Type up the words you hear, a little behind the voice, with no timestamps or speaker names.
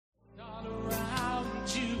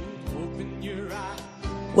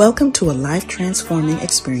Welcome to a life-transforming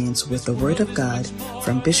experience with the Word of God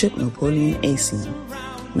from Bishop Napoleon Asian.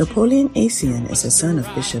 Napoleon Asian is the son of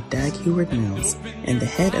Bishop Dag Heward-Mills and the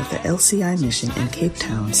head of the LCI mission in Cape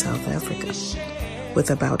Town, South Africa.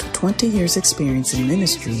 With about 20 years' experience in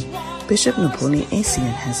ministry, Bishop Napoleon Asian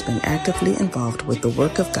has been actively involved with the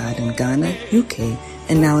work of God in Ghana, UK,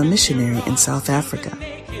 and now a missionary in South Africa.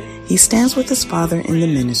 He stands with his father in the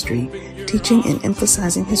ministry, teaching and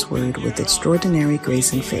emphasizing his word with extraordinary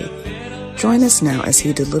grace and faith. Join us now as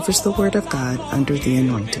he delivers the word of God under the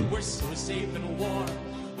anointing.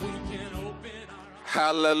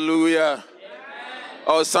 Hallelujah.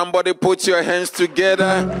 Oh, somebody put your hands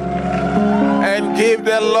together and give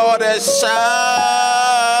the Lord a shout.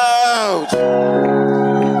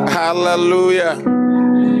 Hallelujah.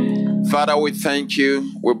 Father, we thank you.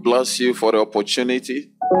 We bless you for the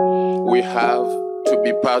opportunity we have to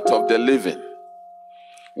be part of the living.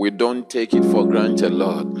 We don't take it for granted,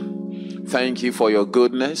 Lord. Thank you for your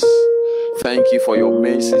goodness. Thank you for your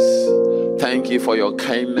mercies. Thank you for your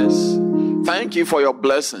kindness. Thank you for your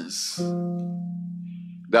blessings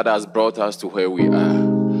that has brought us to where we are.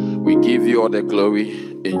 We give you all the glory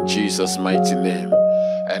in Jesus' mighty name.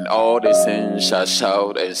 And all the saints shall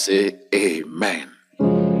shout and say, Amen.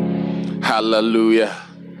 Hallelujah.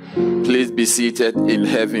 Please be seated in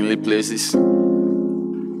heavenly places.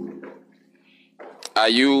 Are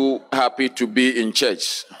you happy to be in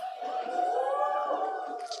church?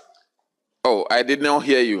 Oh, I did not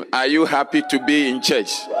hear you. Are you happy to be in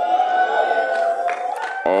church?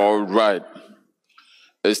 All right.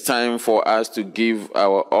 It's time for us to give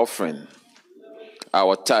our offering,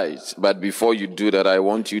 our tithes. But before you do that, I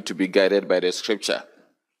want you to be guided by the scripture.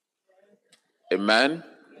 Amen?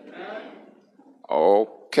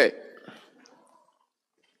 Okay.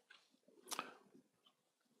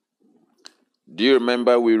 Do you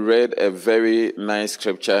remember we read a very nice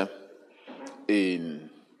scripture in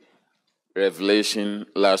Revelation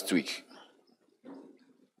last week?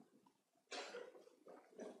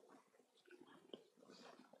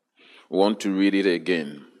 We want to read it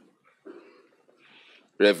again.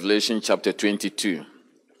 Revelation chapter 22.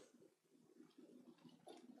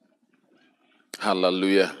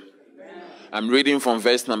 Hallelujah. I'm reading from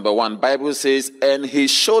verse number 1. Bible says, and he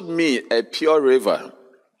showed me a pure river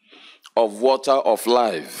of water of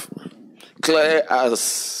life, clear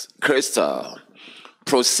as crystal,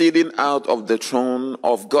 proceeding out of the throne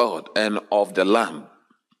of God and of the Lamb.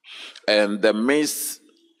 And in the midst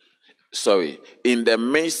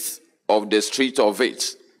of the street of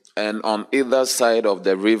it, and on either side of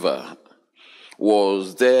the river,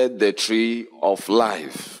 was there the tree of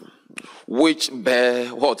life, which bare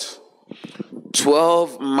what?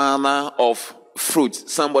 12 manner of fruit.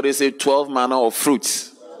 Somebody say 12 manner of fruits.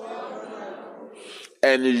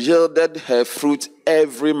 And yielded her fruit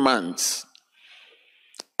every month.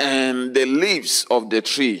 And the leaves of the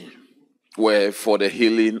tree were for the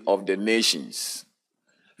healing of the nations.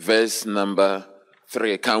 Verse number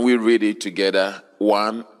 3. Can we read it together?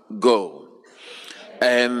 1, go.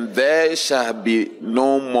 And there shall be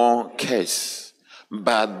no more curse,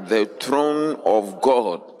 but the throne of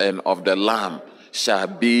God and of the Lamb shall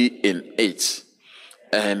be in it,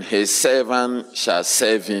 and his servant shall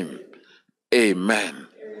serve him. Amen.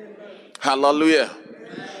 Hallelujah.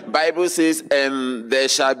 Bible says, and there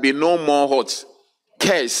shall be no more what?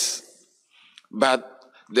 Curse, but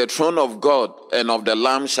the throne of God and of the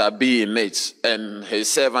Lamb shall be in it, and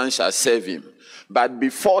his servant shall serve him. But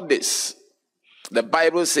before this, the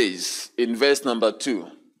Bible says in verse number 2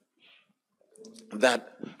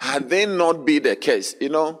 that had they not been the case,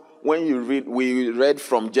 when you read, we read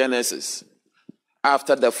from Genesis,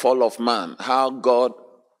 after the fall of man, how God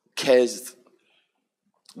cursed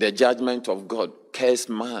the judgment of God, cursed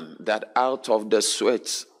man, that out of the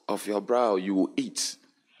sweat of your brow you will eat.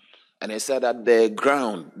 And he said that the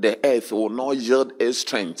ground, the earth will not yield its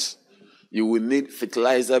strength. You will need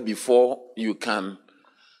fertilizer before you can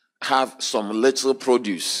have some little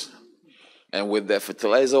produce. And with the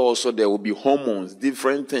fertilizer also there will be hormones,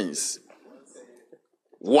 different things.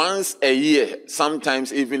 Once a year,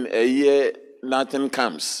 sometimes even a year, nothing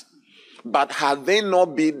comes. But had they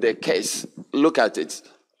not been the case, look at it.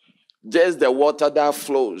 Just the water that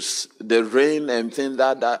flows, the rain and things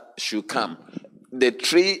that should come. The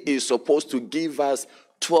tree is supposed to give us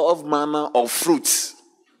 12 manner of fruits.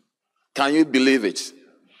 Can you believe it?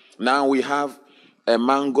 Now we have a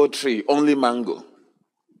mango tree, only mango.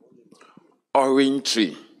 Orange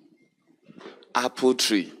tree, apple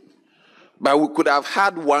tree. But we could have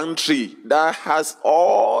had one tree that has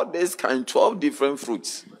all these 12 different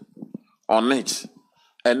fruits on it.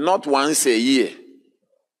 And not once a year.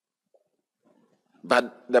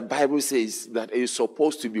 But the Bible says that it's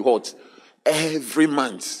supposed to be what? Every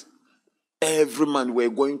month. Every month we're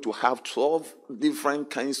going to have 12 different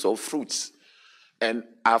kinds of fruits. And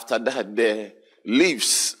after that, the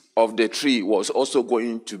leaves of the tree was also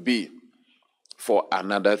going to be for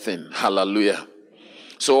another thing. Hallelujah.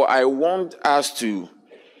 So I want us to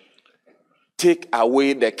take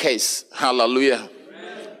away the curse. Hallelujah.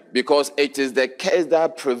 Because it is the curse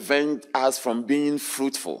that prevents us from being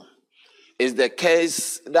fruitful. It's the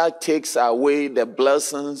curse that takes away the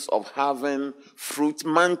blessings of having fruit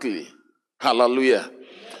monthly. Hallelujah.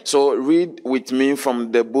 So read with me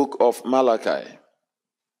from the book of Malachi.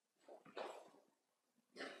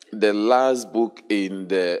 The last book in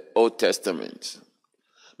the Old Testament.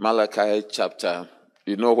 Malachi chapter,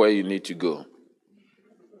 you know where you need to go.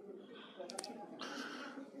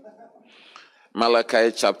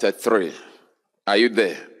 Malachi chapter 3. Are you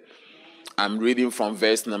there? I'm reading from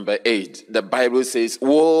verse number 8. The Bible says,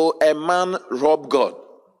 will a man rob God?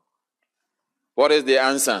 What is the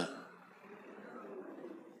answer?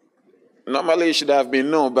 Normally it should have been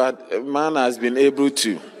no, but man has been able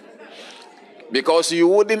to. Because you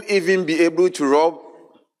wouldn't even be able to rob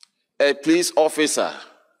a police officer,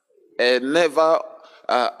 a naval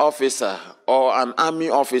officer, or an army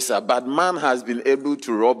officer, but man has been able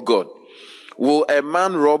to rob God. Will a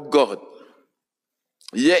man rob God?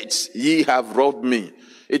 Yet ye have robbed me.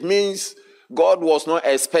 It means God was not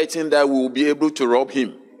expecting that we will be able to rob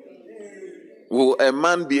him. Will a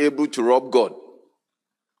man be able to rob God?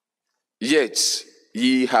 Yet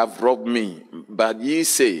ye have robbed me. But ye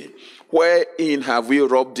say, wherein have we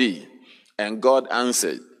robbed thee? And God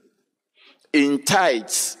answered, in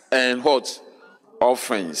tithes and what?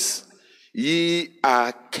 Offerings. Ye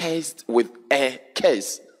are cursed with a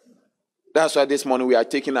curse. That's why this morning we are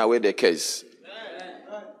taking away the curse.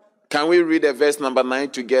 Can we read the verse number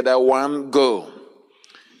 9 together? 1, go.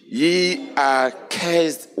 Ye are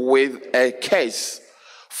cursed with a curse,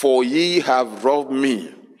 for ye have robbed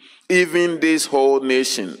me, even this whole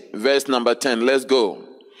nation. Verse number 10, let's go.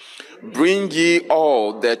 Bring ye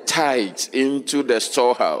all the tithes into the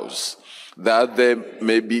storehouse, that there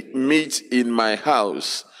may be meat in my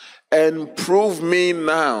house, and prove me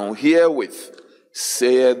now herewith,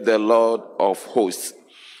 saith the Lord of hosts,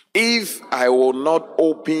 if I will not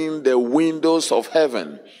open the windows of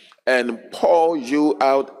heaven and pour you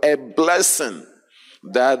out a blessing,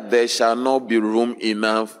 that there shall not be room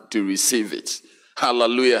enough to receive it.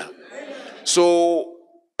 Hallelujah. So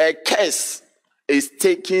a curse is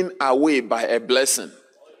taken away by a blessing.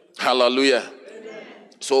 Hallelujah.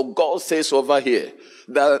 So God says over here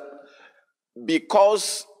that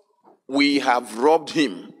because we have robbed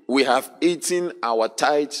him, we have eaten our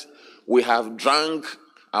tithes, we have drunk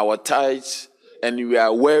our tithes, and we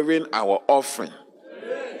are wearing our offering.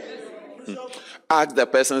 Ask the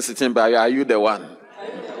person sitting by you, are you the one?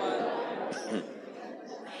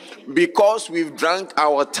 Because we've drunk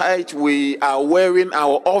our tithe, we are wearing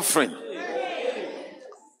our offering.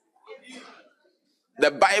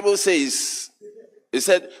 The Bible says,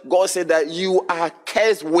 God said that you are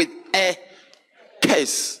cursed with a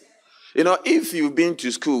curse. You know, if you've been to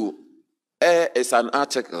school, a is an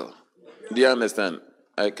article. Do you understand?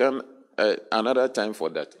 I can another time for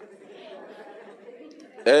that.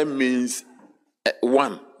 A means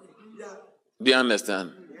one. Do you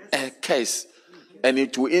understand? A curse. And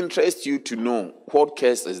it will interest you to know what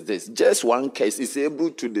curse is this. Just one curse is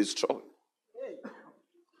able to destroy.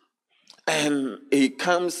 And it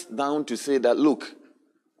comes down to say that, look,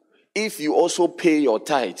 if you also pay your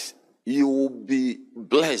tithes, you will be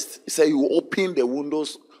blessed. Say you will open the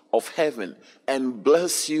windows of heaven and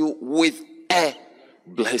bless you with a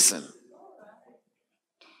blessing.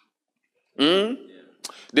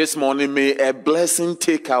 This morning, may a blessing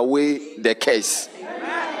take away the curse.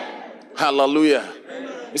 Hallelujah.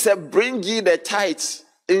 He said, bring ye the tithes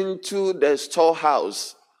into the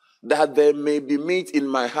storehouse, that there may be meat in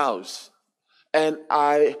my house.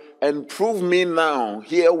 And prove me now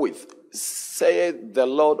herewith, saith the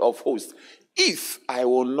Lord of hosts, if I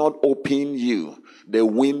will not open you the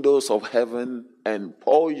windows of heaven and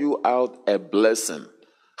pour you out a blessing.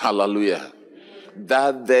 Hallelujah.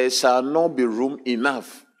 That there shall not be room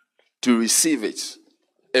enough to receive it.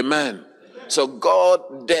 Amen. So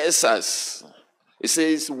God dares us. He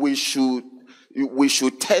says we should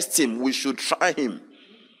test him. We should try him.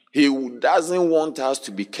 He doesn't want us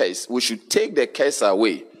to be cursed. We should take the curse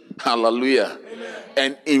away. Hallelujah. Amen.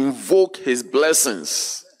 And invoke his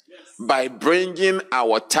blessings by bringing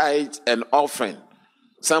our tithe and offering.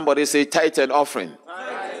 Somebody say tithe and offering.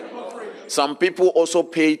 Tithe and offering. Some people also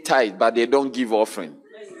pay tithe, but they don't give offering.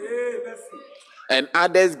 And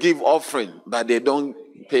others give offering, but they don't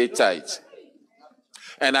pay tithe.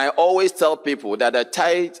 And I always tell people that a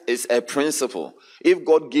tithe is a principle. If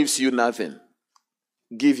God gives you nothing,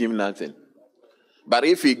 give him nothing. But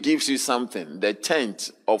if he gives you something, the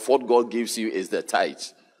tenth of what God gives you is the tithe.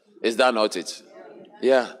 Is that not it?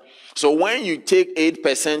 Yeah. So when you take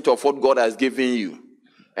 8% of what God has given you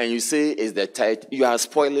and you say is the tithe, you are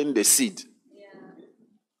spoiling the seed.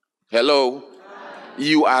 Hello?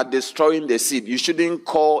 You are destroying the seed. You shouldn't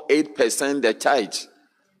call 8% the tithe.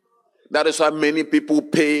 That is why many people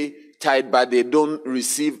pay tithe, but they don't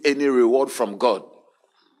receive any reward from God.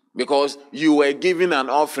 Because you were given an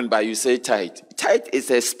offering, but you say tithe. Tithe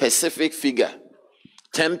is a specific figure.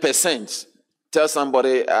 10%. Tell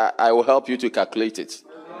somebody, I will help you to calculate it.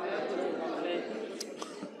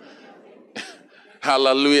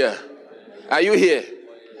 Hallelujah. Are you here?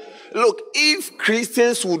 Look, if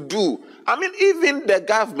Christians would do, even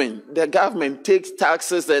the government takes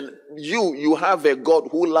taxes, and you have a God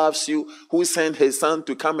who loves you, who sent his son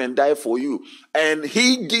to come and die for you, and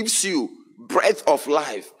he gives you breath of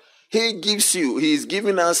life. He's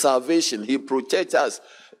giving us salvation. He protects us.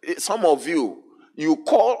 Some of you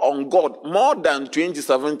call on God more than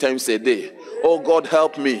 27 times a day. Oh God,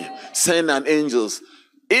 help me. Send an angels.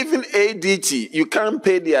 Even ADT, you can't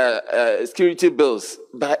pay their security bills,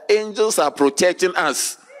 but angels are protecting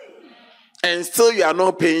us. And still you are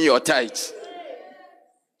not paying your tithe.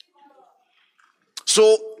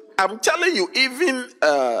 So I'm telling you, even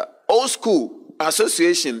old school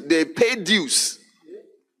association, they pay dues.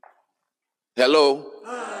 Hello?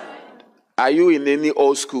 Are you in any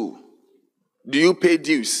old school? Do you pay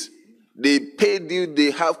dues? They pay dues,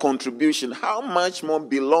 they have contribution. How much more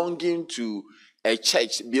belonging to a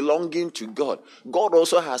church, belonging to God? God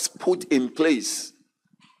also has put in place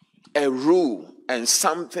a rule and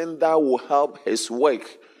something that will help his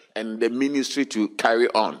work and the ministry to carry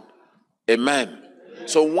on. Amen.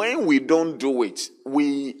 So when we don't do it,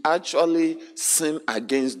 we actually sin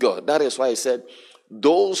against God. That is why I said,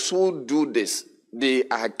 those who do this, they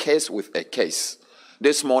are cursed with a curse.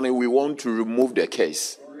 This morning we want to remove the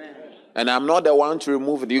curse. And I'm not the one to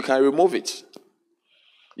remove it. You can remove it.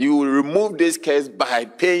 You will remove this curse by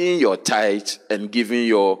paying your tithe and giving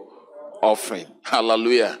your offering.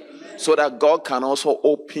 Hallelujah. So that God can also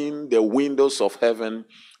open the windows of heaven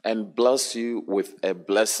and bless you with a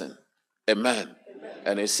blessing. Amen.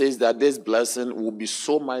 And it says that this blessing will be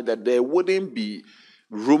so much that there wouldn't be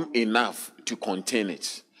room enough to contain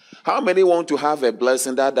it. How many want to have a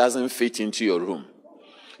blessing that doesn't fit into your room?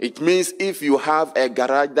 It means if you have a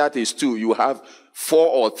garage that is 2, you have 4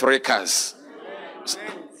 or 3 cars.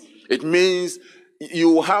 It means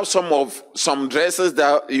you have some dresses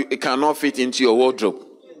that you cannot fit into your wardrobe.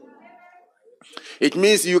 It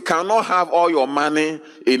means you cannot have all your money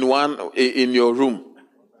in your room,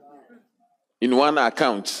 in one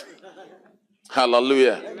account.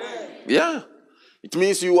 Hallelujah. Yeah. It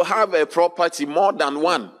means you will have a property more than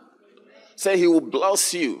one. Say he will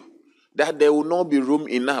bless you, that there will not be room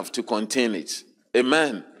enough to contain it.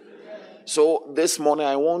 Amen. So this morning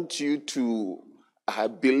I want you to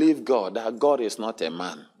believe God, that God is not a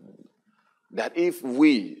man. That if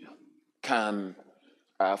we can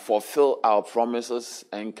fulfill our promises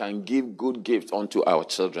and can give good gifts unto our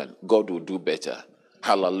children, God will do better.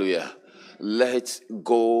 Hallelujah. Let's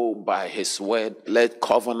go by his word. Let's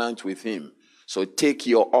covenant with him. So take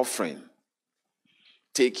your offering.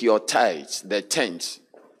 Take your tithe, the tenth.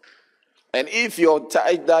 And if your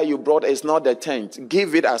tithe that you brought is not the tenth,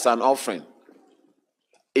 give it as an offering.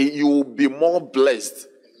 You will be more blessed.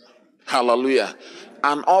 Hallelujah.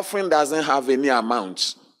 An offering doesn't have any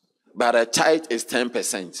amount, but a tithe is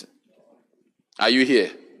 10%. Are you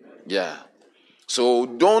here? Yeah. So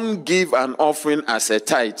don't give an offering as a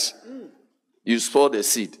tithe. You spoil the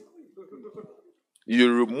seed.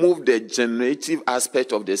 You remove the generative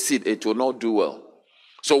aspect of the seed, it will not do well.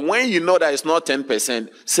 So when you know that it's not 10%,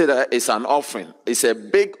 say that it's an offering. It's a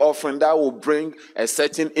big offering that will bring a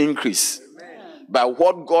certain increase. But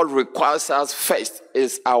what God requires us first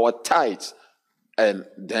is our tithe and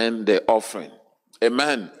then the offering.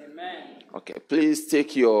 Amen. Okay, please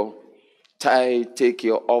take your tithe, take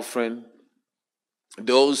your offering.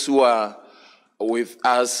 Those who are with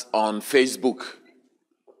us on Facebook,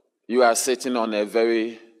 you are sitting on a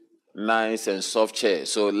very nice and soft chair.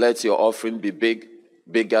 So let your offering be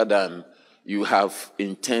bigger than you have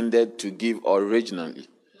intended to give originally.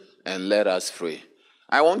 And let us pray.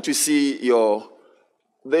 I want to see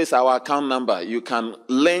this is our account number. You can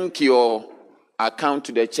link your account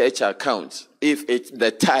to the church account. If it's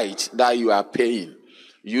the tithe that you are paying,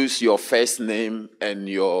 use your first name and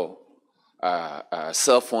your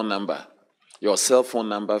cell phone number. Your cell phone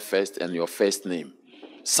number first and your first name.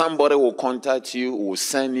 Somebody will contact you, will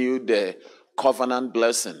send you the covenant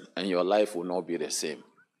blessing, and your life will not be the same.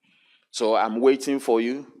 So I'm waiting for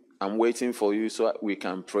you. I'm waiting for you so we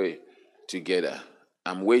can pray together.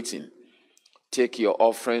 I'm waiting. Take your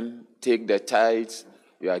offering, take the tithes.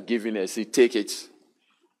 You are giving a seed, take it.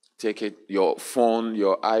 Take it, your phone,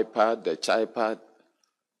 your iPad, the iPad.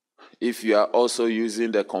 If you are also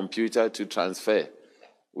using the computer to transfer,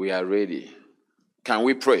 we are ready. Can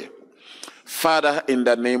we pray? Father, in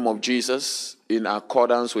the name of Jesus, in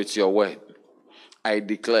accordance with your word, I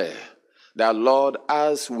declare that, Lord,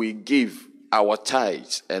 as we give our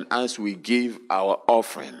tithes and as we give our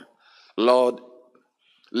offering, Lord,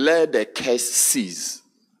 let the curse cease.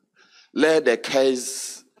 Let the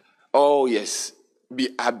curse, be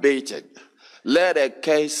abated. Let the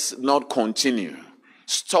curse not continue.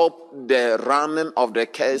 Stop the running of the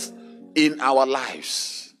curse in our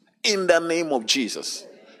lives. In the name of Jesus.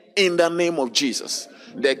 In the name of Jesus.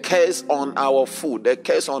 The curse on our food, the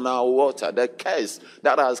curse on our water, the curse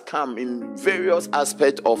that has come in various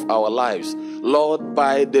aspects of our lives. Lord,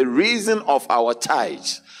 by the reason of our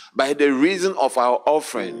tithes, by the reason of our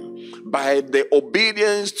offering, by the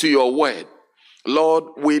obedience to your word, Lord,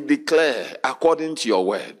 we declare, according to your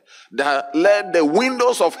word, that let the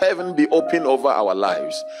windows of heaven be open over our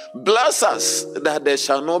lives. Bless us that there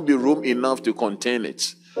shall not be room enough to contain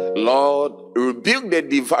it. Lord, rebuke the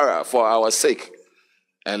devourer for our sake.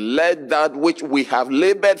 And let that which we have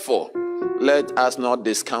labored for, let us not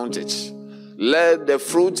discount it. Let the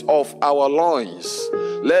fruit of our loins,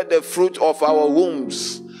 let the fruit of our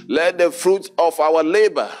wombs, let the fruit of our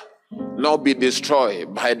labor not be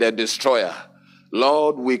destroyed by the destroyer.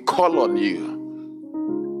 Lord, we call on you.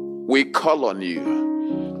 We call on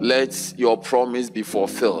you. Let your promise be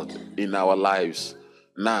fulfilled in our lives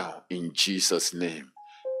now, in Jesus' name.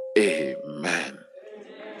 Amen.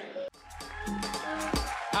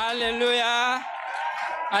 Hallelujah.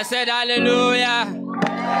 I said hallelujah.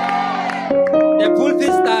 The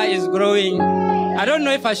pulpit star is growing. I don't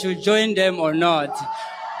know if I should join them or not.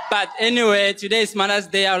 But anyway, today is Mother's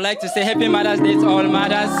Day. I would like to say happy Mother's Day to all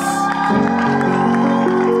mothers.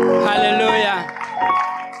 Hallelujah.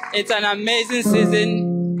 It's an amazing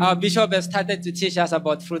season. Our bishop has started to teach us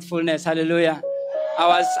about fruitfulness. Hallelujah. I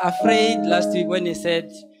was afraid last week when he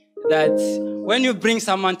said that when you bring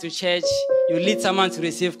someone to church, you lead someone to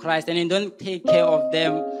receive Christ and you don't take care of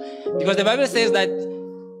them. Because the Bible says that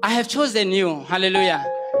I have chosen you. Hallelujah.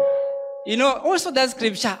 You know, also that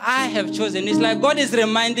scripture, I have chosen. It's like God is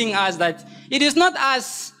reminding us that it is not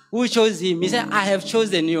us who chose him. He said, I have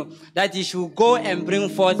chosen you, that you should go and bring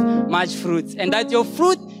forth much fruit, and that your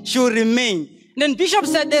fruit should remain. Then Bishop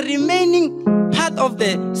said the remaining part of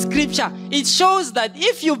the scripture, it shows that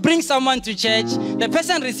if you bring someone to church, the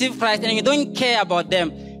person receives Christ and you don't care about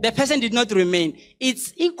them, the person did not remain.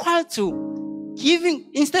 It's equal to giving,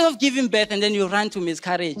 instead of giving birth and then you run to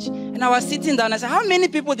miscarriage. And I was sitting down, I said, how many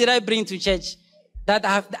people did I bring to church that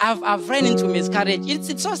I've run into miscarriage?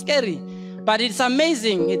 It's so scary. But it's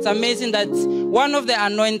amazing. It's amazing that one of the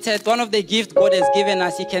anointed, one of the gifts God has given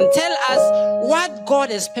us, he can tell us what God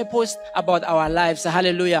has purposed about our lives.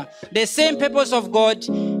 Hallelujah. The same purpose of God,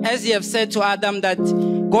 as he have said to Adam, that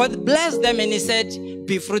God blessed them and he said,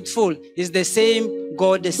 be fruitful, is the same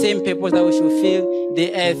God, the same purpose that we should fill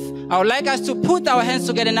the earth. I would like us to put our hands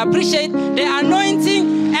together and appreciate the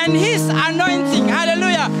anointing and his anointing.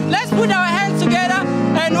 Hallelujah. Let's put our hands together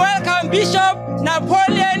and welcome Bishop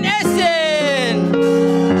Napoleon Essien.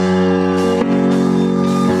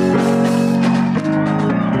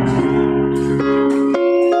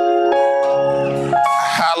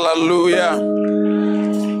 Hallelujah.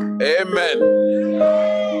 Amen.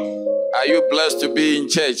 Are you blessed to be in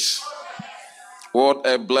church? What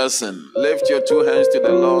a blessing. Lift your two hands to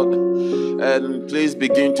the Lord and please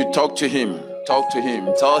begin to talk to him. Talk to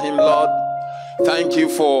him. Tell him, Lord, thank you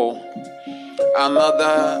for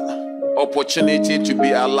another opportunity to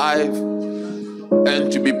be alive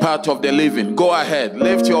and to be part of the living. Go ahead.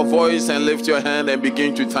 Lift your voice and lift your hand and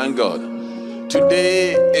begin to thank God.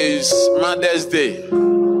 Today is Mother's Day.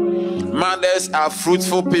 Mothers are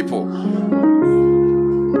fruitful people.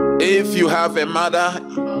 If you have a mother,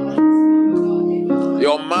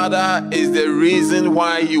 your mother is the reason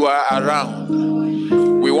why you are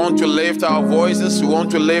around. We want to lift our voices, we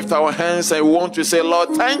want to lift our hands, and we want to say, Lord,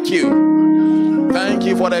 thank you. Thank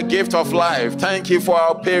you for the gift of life. Thank you for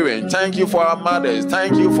our parents. Thank you for our mothers.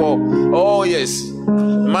 Thank you for,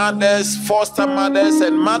 mothers, foster mothers,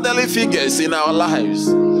 and motherly figures in our lives.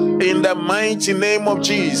 In the mighty name of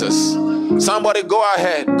Jesus. Somebody go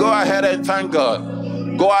ahead and thank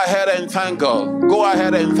God. Go ahead and thank God. Go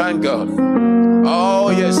ahead and thank God. Oh,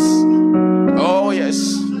 yes. Oh,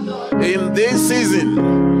 yes. In this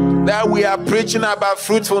season that we are preaching about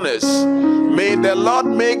fruitfulness, may the Lord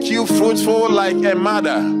make you fruitful like a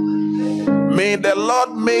mother. May the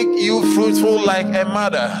Lord make you fruitful like a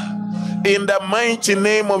mother. In the mighty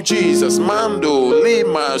name of Jesus. Mando,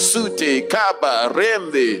 Lima, Sute, Kaba,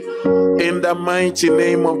 Rende. In the mighty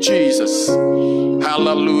name of Jesus.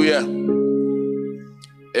 Hallelujah.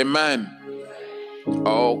 Amen.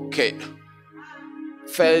 Okay.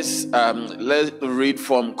 First, let's read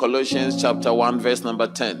from Colossians chapter 1, verse number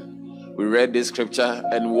 10. We read this scripture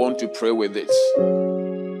and we want to pray with it.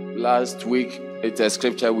 Last week, it's a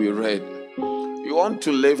scripture we read. You want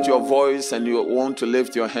to lift your voice and you want to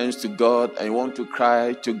lift your hands to God and you want to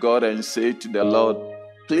cry to God and say to the Lord,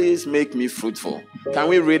 please make me fruitful. Can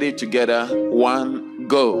we read it together? 1,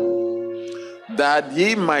 go. That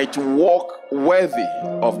ye might walk worthy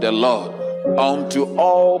of the Lord unto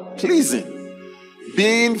all pleasing,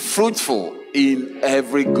 being fruitful in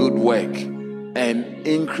every good work and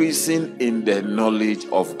increasing in the knowledge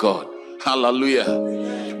of God.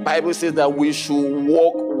 Hallelujah. Bible says that we should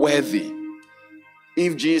walk worthy.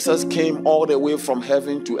 If Jesus came all the way from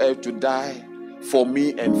heaven to earth to die for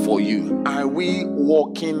me and for you, are we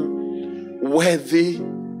walking worthy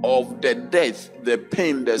of the death, the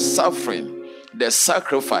pain, the suffering, the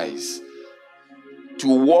sacrifice, to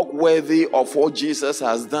walk worthy of what Jesus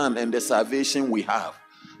has done and the salvation we have?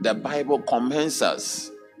 The Bible commands us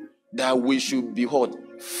that we should be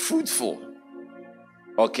what? Fruitful.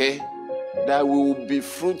 Okay? That we will be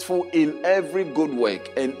fruitful in every good work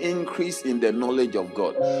and increase in the knowledge of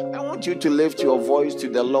God. I want you to lift your voice to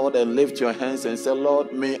the Lord and lift your hands and say,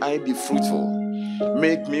 Lord, may I be fruitful.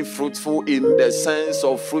 Make me fruitful in the sense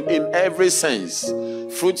of fruit, in every sense.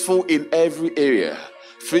 Fruitful in every area.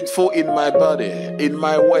 Fruitful in my body, in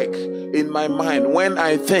my work, in my mind. When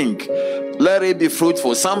I think, let it be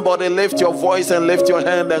fruitful. Somebody lift your voice and lift your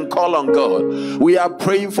hand and call on God. We are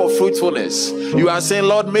praying for fruitfulness. You are saying,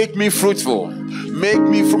 Lord, make me fruitful.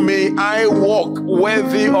 May I walk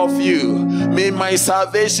worthy of you. May my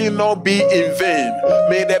salvation not be in vain.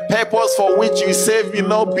 May the purpose for which you save me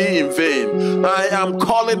not be in vain. I am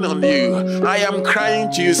calling on you. I am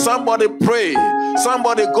crying to you. Somebody pray.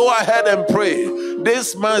 Somebody go ahead and pray.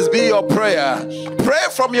 This must be your prayer. Pray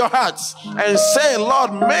from your heart and say,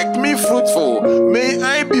 Lord, make me fruitful. May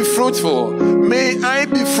I be fruitful. May I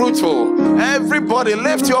be fruitful. Everybody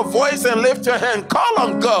lift your voice and lift your hand. Call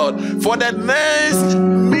on God for the next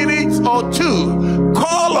minute or two.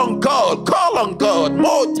 Call on God. Call on God.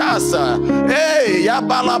 Motasa. Hey,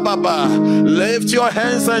 Yabala Baba. Lift your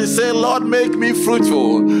hands and say, Lord, make me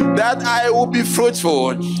fruitful. That I will be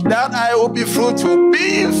fruitful. That I will be fruitful.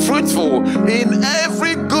 Being fruitful in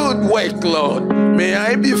every good work, Lord. May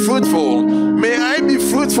I be fruitful. May I be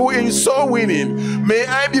fruitful in soul winning. May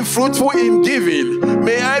I be fruitful in giving.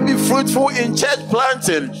 May I be fruitful in church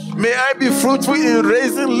planting. May I be fruitful in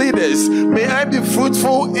raising leaders. May I be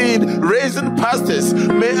fruitful in raising pastors.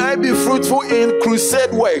 May I be fruitful in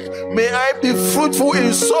crusade work. May I be fruitful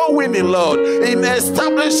in soul winning, Lord, in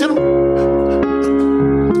establishing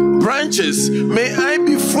branches. May I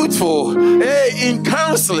be fruitful in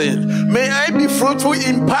counseling. May I be fruitful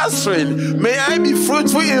in pastoring. May I be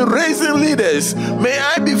fruitful in raising leaders. May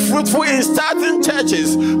I be fruitful in starting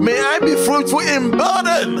churches. May I be fruitful in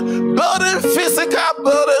building physical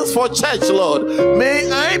buildings for church, Lord. May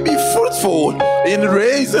I be fruitful in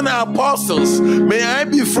raising apostles. May I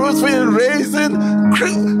be fruitful in raising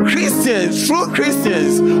Christians, true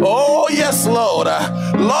Christians. Oh yes, Lord.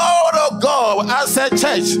 Lord of God, as a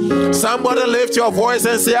church, somebody lift your voice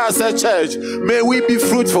and say, as a church, may we be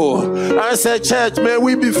fruitful. As a church, may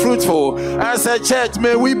we be fruitful. As a church,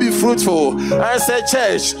 may we be fruitful. As a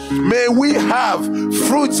church, may we have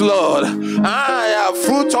fruit, Lord. I have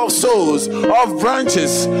fruit of souls, of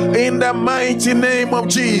branches, in the mighty name of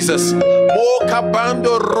Jesus.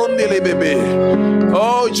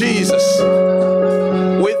 Oh Jesus,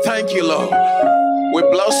 we thank you, Lord. We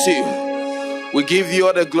bless you. We give you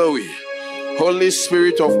all the glory. Holy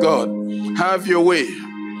Spirit of God, have your way.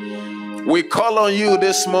 We call on you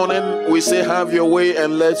this morning. We say, have your way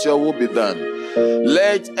and let your will be done.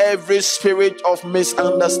 Let every spirit of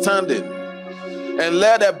misunderstanding and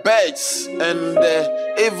let the birds and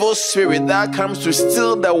the evil spirit that comes to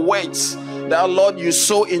steal the words that, Lord, you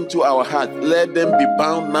sow into our heart, let them be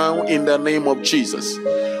bound now in the name of Jesus.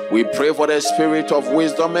 We pray for the spirit of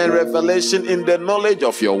wisdom and revelation in the knowledge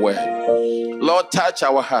of your word. Lord, touch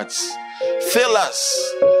our hearts. Fill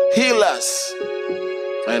us, heal us,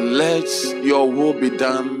 and let your will be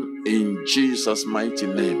done in Jesus' mighty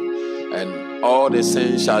name. And all the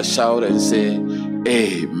saints shall shout and say,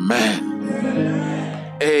 Amen.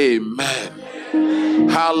 Amen.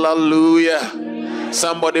 Hallelujah.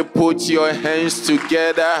 Somebody put your hands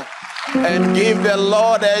together and give the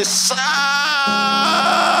Lord a shout.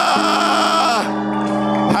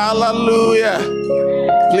 Hallelujah.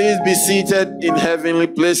 Please be seated in heavenly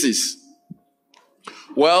places.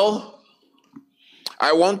 Well,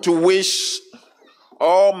 I want to wish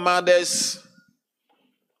all mothers,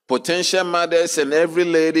 potential mothers, and every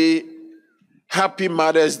lady happy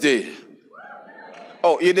Mother's Day.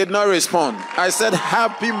 Oh, you did not respond. I said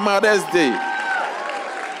happy Mother's Day.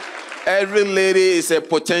 Every lady is a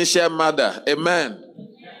potential mother. Amen.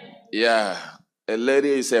 Yeah. A lady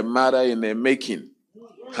is a mother in the making.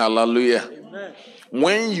 Hallelujah. Amen.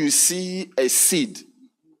 When you see a seed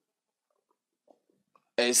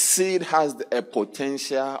has a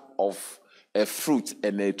potential of a fruit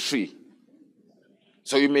and a tree.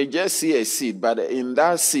 So you may just see a seed, but in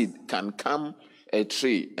that seed can come a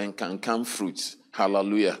tree and can come fruits.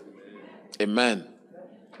 Hallelujah. Amen.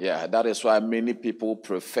 Yeah, that is why many people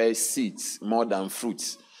prefer seeds more than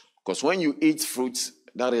fruits. Because when you eat fruits,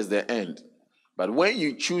 that is the end. But when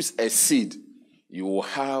you choose a seed, you will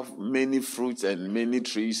have many fruits and many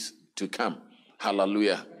trees to come.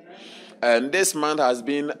 Hallelujah. And this month has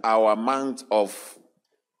been our month of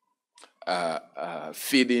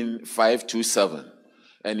feeding 527.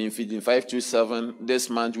 And in feeding 527, this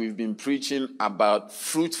month we've been preaching about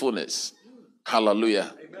fruitfulness.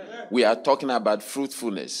 Hallelujah. Amen. We are talking about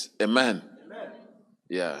fruitfulness. Amen. Amen.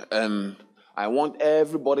 Yeah. And I want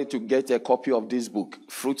everybody to get a copy of this book.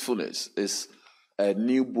 Fruitfulness is a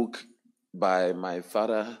new book by my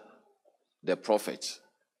father, the prophet.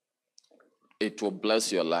 It will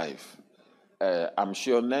bless your life. I'm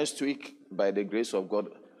sure next week, by the grace of God,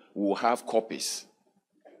 we'll have copies.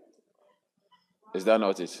 Is that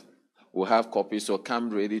not it? We'll have copies, so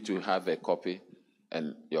come ready to have a copy,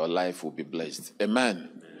 and your life will be blessed.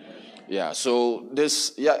 Amen. Yeah, so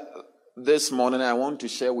this morning I want to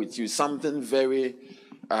share with you something very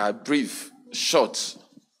brief, short,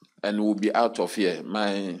 and we'll be out of here.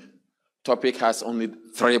 My topic has only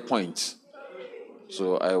 3 points.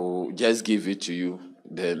 So I will just give it to you,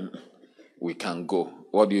 then we can go.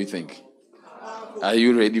 What do you think? Are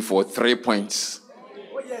you ready for 3 points?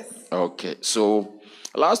 Oh, yes. Okay, so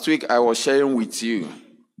last week I was sharing with you.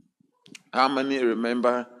 How many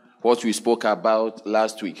remember what we spoke about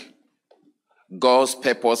last week? God's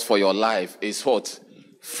purpose for your life is what?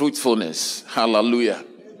 Fruitfulness. Hallelujah.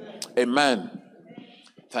 Amen.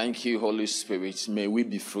 Thank you, Holy Spirit. May we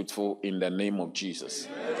be fruitful in the name of Jesus.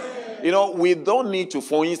 You know, we don't need to,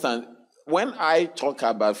 for instance, when I talk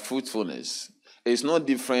about fruitfulness, it's not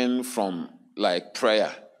different from like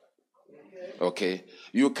prayer. Okay?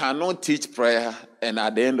 You cannot teach prayer and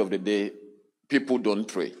at the end of the day, people don't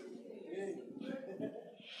pray.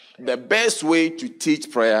 The best way to teach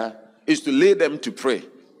prayer is to lead them to pray.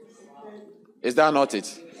 Is that not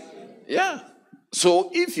it? Yeah. So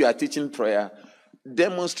if you are teaching prayer,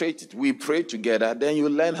 demonstrate it. We pray together, then you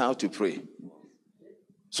learn how to pray.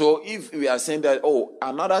 So if we are saying that,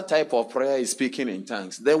 another type of prayer is speaking in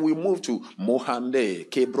tongues, then we move to Mohande,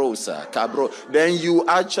 Kebrosa, Kabro. Then you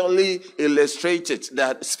actually illustrate it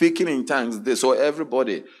that speaking in tongues, so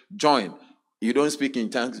everybody join. You don't speak in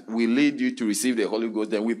tongues, we lead you to receive the Holy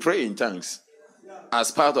Ghost, then we pray in tongues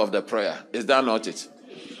as part of the prayer. Is that not it?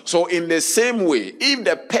 So in the same way, if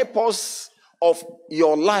the purpose of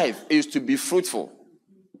your life is to be fruitful,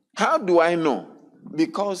 how do I know?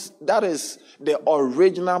 Because that is the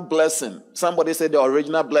original blessing. Somebody said the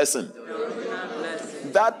original blessing. The original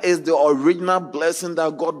blessing. That is the original blessing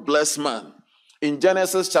that God blessed man. In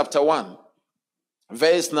Genesis chapter 1,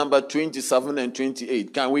 verse number 27 and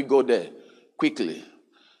 28. Can we go there quickly?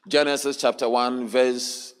 Genesis chapter 1,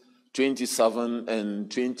 verse 27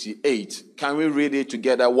 and 28. Can we read it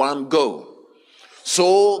together? One, go.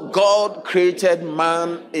 So God created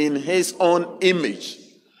man in his own image.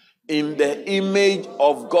 In the image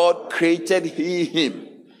of God created he him.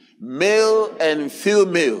 Male and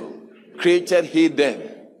female created he them.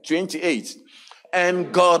 28.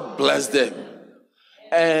 And God blessed them.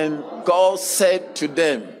 And God said to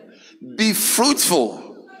them, be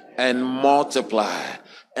fruitful and multiply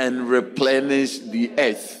and replenish the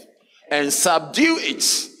earth and subdue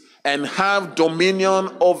it and have dominion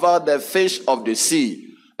over the fish of the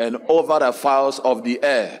sea and over the fowls of the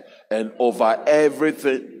air and over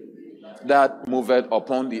everything that moveth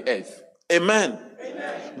upon the earth. Amen.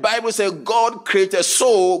 Amen. Bible says God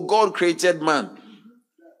created man.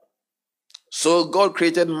 So God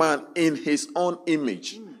created man in his own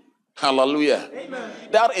image. Hallelujah. Amen.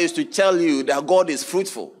 That is to tell you that God is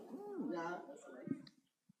fruitful.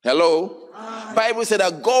 Hello? Bible said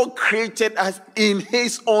that God created us in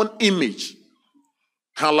his own image.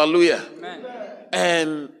 Hallelujah. Amen.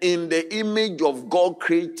 And in the image of God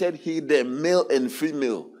created he the male and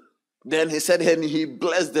female. Then he said, and he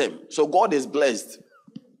blessed them. So God is blessed.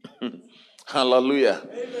 Hallelujah.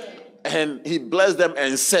 Amen. And he blessed them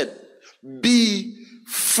and said, be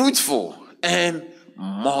fruitful and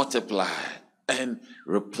multiply and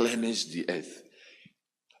replenish the earth.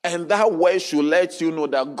 And that word should let you know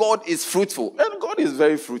that God is fruitful. And God is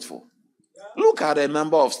very fruitful. Look at the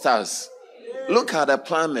number of stars. Look at the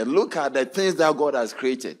planet. Look at the things that God has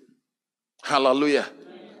created. Hallelujah.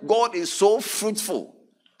 God is so fruitful.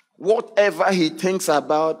 Whatever he thinks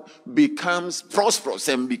about becomes prosperous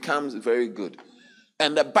and becomes very good.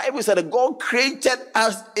 And the Bible said that God created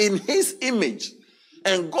us in his image.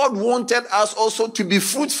 And God wanted us also to be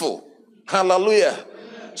fruitful. Hallelujah.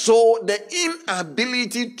 So the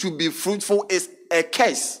inability to be fruitful is a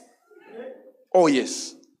curse. Oh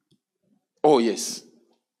yes. Oh yes.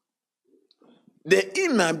 The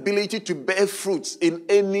inability to bear fruits in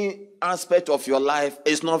any aspect of your life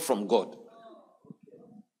is not from God.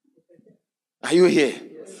 Are you here?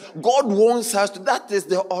 God wants us to, that is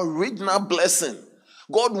the original blessing.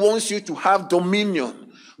 God wants you to have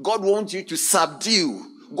dominion. God wants you to subdue.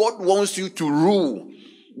 God wants you to rule.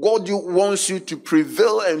 God wants you to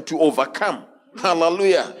prevail and to overcome.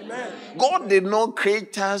 Hallelujah. Amen. God did not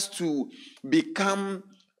create us to become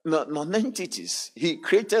non-entities. He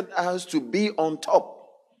created us to be on top.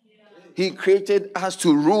 He created us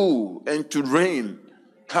to rule and to reign.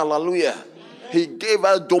 Hallelujah. He gave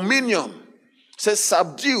us dominion. Says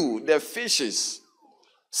subdue the fishes.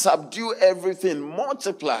 Subdue everything.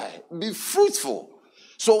 Multiply. Be fruitful.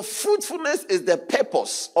 So fruitfulness is the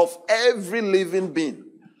purpose of every living being.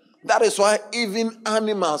 That is why even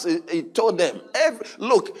animals, it told them,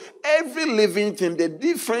 every living thing, the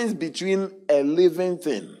difference between a living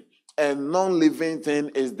thing and non-living thing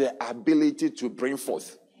is the ability to bring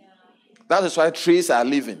forth. That is why trees are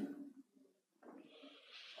living.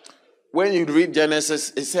 When you read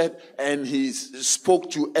Genesis, it said, and he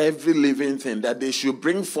spoke to every living thing that they should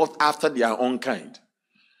bring forth after their own kind.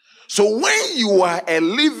 So when you are a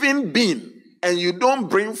living being and you don't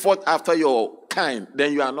bring forth after your kind,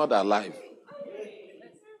 then you are not alive.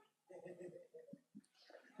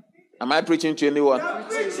 Am I preaching to anyone?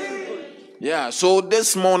 Yeah, so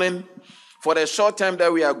this morning, for the short time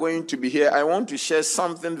that we are going to be here, I want to share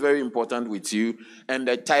something very important with you. And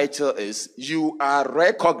the title is, You Are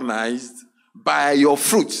Recognized by Your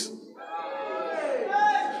Fruit.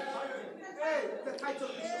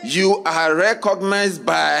 You are recognized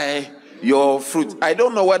by your fruit. I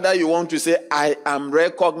don't know whether you want to say, I am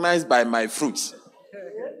recognized by my fruits.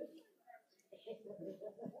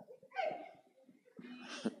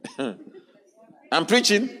 I'm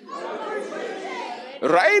preaching.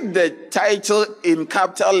 Write the title in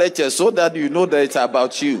capital letters so that you know that it's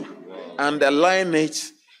about you. Underline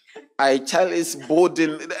it. Italics,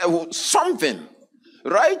 bolding, something.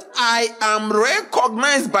 Right? I am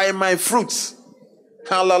recognized by my fruits.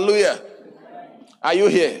 Hallelujah. Are you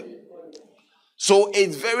here? So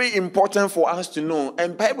it's very important for us to know.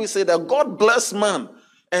 And Bible said that God blessed man.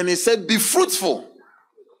 And he said, be fruitful.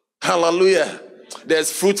 Hallelujah.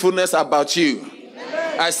 There's fruitfulness about you.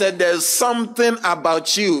 Amen. I said there's something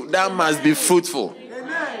about you that must be fruitful.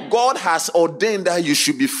 Amen. God has ordained that you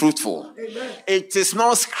should be fruitful. Amen. It is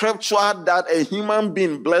not scriptural that a human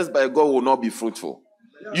being blessed by God will not be fruitful.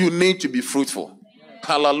 You need to be fruitful.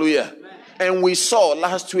 Hallelujah. And we saw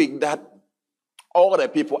last week that all the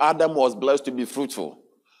people, Adam was blessed to be fruitful.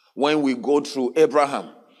 When we go through Abraham,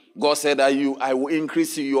 God said that I will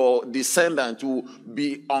increase your descendant to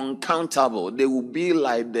be uncountable. They will be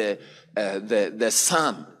like the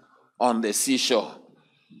sun on the seashore.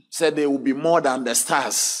 Said they will be more than the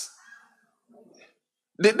stars.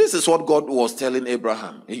 This is what God was telling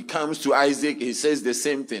Abraham. He comes to Isaac, he says the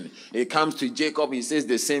same thing. He comes to Jacob, he says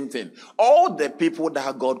the same thing. All the people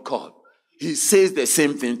that God called, he says the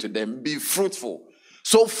same thing to them. Be fruitful.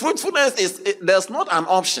 So fruitfulness there's not an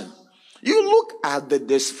option. You look at the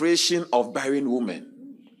desperation of barren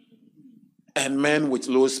women and men with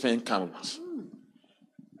low sperm counts.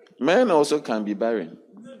 Men also can be barren.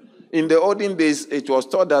 In the olden days, it was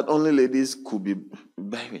thought that only ladies could be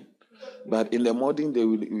barren. But in the modern day,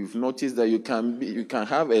 we've noticed that you can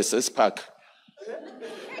have a 6-pack.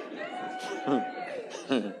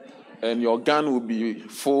 And your gun will be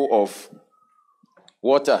full of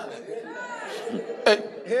water. Hey.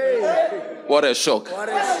 What a shock.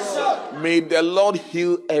 May the Lord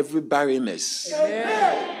heal every barrenness.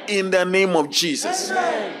 Amen. In the name of Jesus.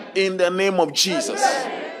 Amen. In the name of Jesus.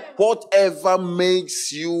 Amen. whatever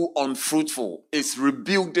makes you unfruitful is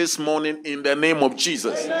rebuked this morning in the name of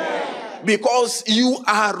Jesus. Amen. Because you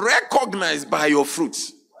are recognized by your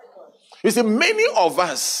fruits. You see, many of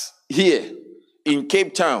us here in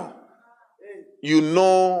Cape Town, you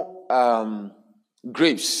know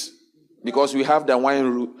grapes, because we have the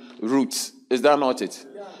wine roots. Is that not it?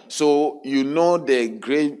 Yeah. So you know the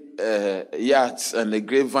grape yards and the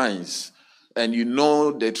grapevines, and you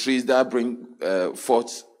know the trees that bring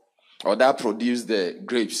forth or that produce the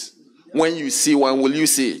grapes. When you see one, will you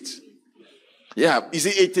see it? Yeah, you see,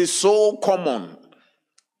 it is so common.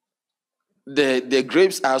 The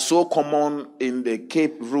grapes are so common in the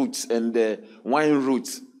Cape roots and the wine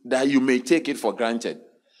roots that you may take it for granted.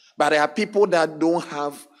 But there are people that don't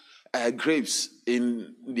have grapes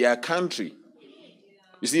in their country.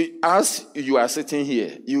 You see, as you are sitting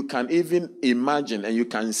here, you can even imagine and you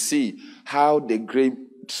can see how the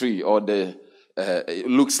grape tree or the it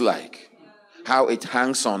looks like, how it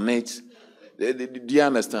hangs on it. Do you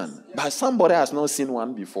understand? But somebody has not seen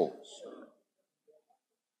one before.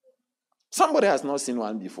 Somebody has not seen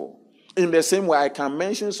one before. In the same way, I can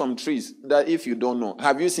mention some trees that if you don't know.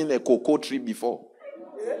 Have you seen a cocoa tree before?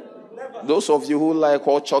 Those of you who like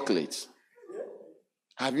hot chocolate,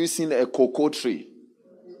 have you seen a cocoa tree?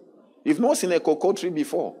 You've not seen a cocoa tree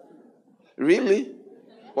before. Really?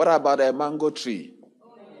 What about a mango tree?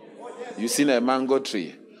 You've seen a mango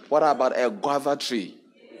tree. What about a guava tree?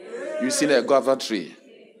 You've seen a guava tree.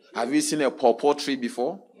 Have you seen a pawpaw tree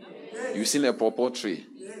before? You've seen a pawpaw tree.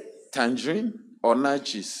 Tangerine or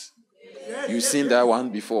narcis? You've seen that one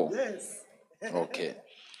before? Okay.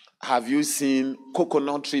 Have you seen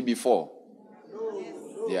coconut tree before?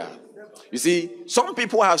 Yeah. You see, some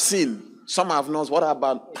people have seen, some have not. What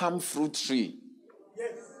about palm fruit tree?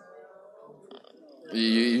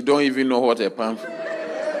 You don't even know what a palm fruit.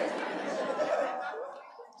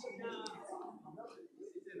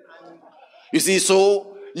 You see,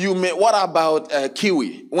 so you may. What about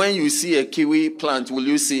kiwi? When you see a kiwi plant, will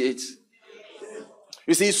you see it?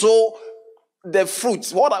 You see, so the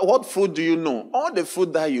fruits. What fruit do you know? All the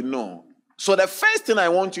fruit that you know. So the first thing I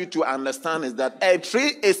want you to understand is that a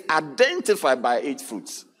tree is identified by its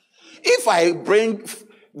fruits. If I bring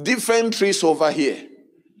different trees over here,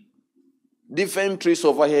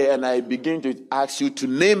 and I begin to ask you to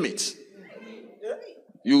name it,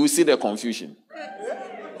 you will see the confusion.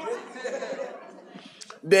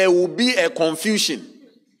 There will be a confusion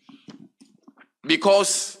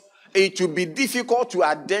because it will be difficult to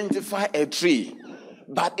identify a tree,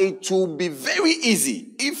 but it will be very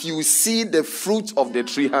easy if you see the fruit of the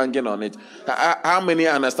tree hanging on it. How many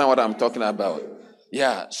understand what I'm talking about?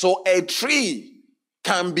 Yeah, so a tree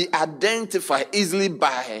can be identified easily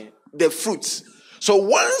by the fruits. So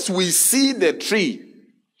once we see the tree,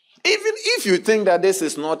 even if you think that this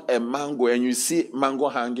is not a mango and you see mango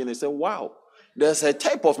hanging, you say, wow, there's a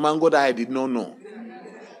type of mango that I did not know.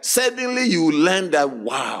 Suddenly you learn that,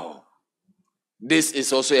 wow, this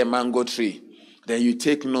is also a mango tree. Then you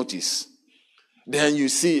take notice. Then you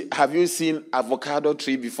see, have you seen avocado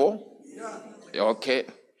tree before? Yeah. Okay.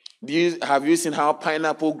 Have you seen how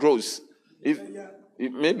pineapple grows?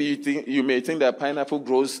 Maybe you may think that pineapple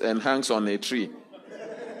grows and hangs on a tree.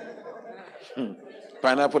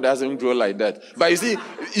 Pineapple doesn't grow like that. But you see,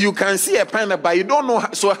 you can see a pineapple, but you don't know.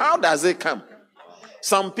 So how does it come?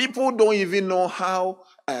 Some people don't even know how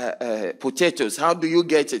potatoes. How do you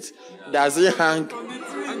get it? Does it hang?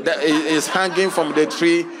 That is hanging from the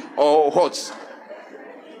tree or what?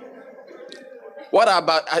 What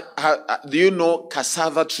about? Do you know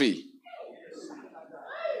cassava tree?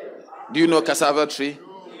 Do you know cassava tree?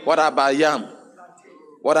 What about yam?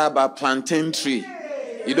 What about plantain tree?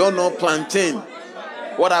 You don't know plantain.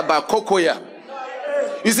 What about cocoa?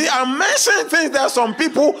 You see, I'm mentioning things that some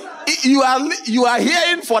people you are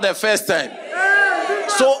hearing for the first time.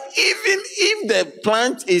 So even if the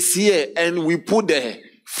plant is here and we put the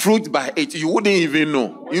fruit by it, you wouldn't even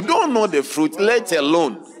know. You don't know the fruit, let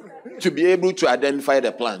alone to be able to identify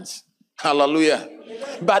the plants. Hallelujah.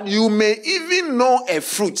 But you may even know a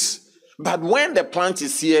fruit, but when the plant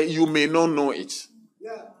is here, you may not know it.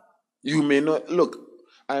 You may not. Look,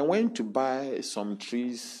 I went to buy some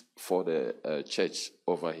trees for the church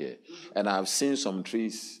over here, and I've seen some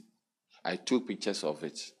trees. I took pictures of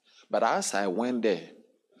it. But as I went there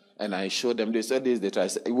and I showed them, they said, this is the tree. I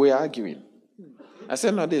said, we're arguing. I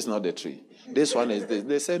said, no, this is not the tree. This one is this.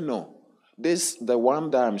 They said, no. The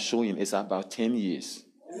one that I'm showing is about 10 years.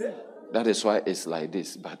 That is why it's like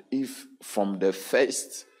this. But if from the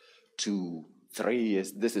first to 3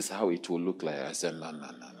 years, this is how it will look like. I said, no.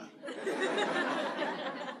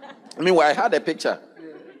 Meanwhile, I had a picture.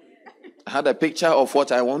 had a picture of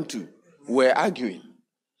what I want to. We're arguing.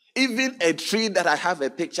 Even a tree that I have a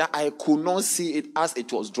picture, I could not see it as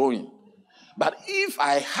it was drawing. But if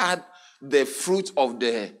I had the fruit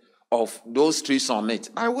of those trees on it,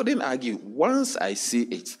 I wouldn't argue. Once I see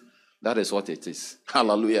it, that is what it is.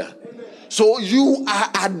 Hallelujah. So you are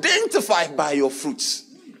identified by your fruits.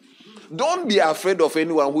 Don't be afraid of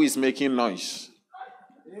anyone who is making noise.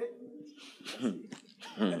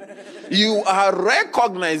 You are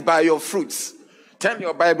recognized by your fruits. Turn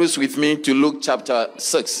your Bibles with me to Luke chapter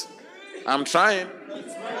 6. I'm trying.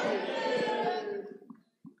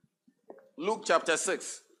 Luke chapter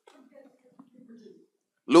 6.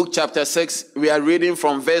 Luke chapter 6. We are reading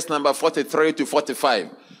from verse number 43 to 45.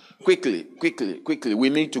 Quickly. We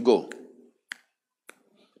need to go.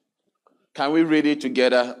 Can we read it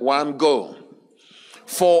together? One, go.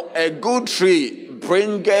 For a good tree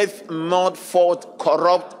bringeth not forth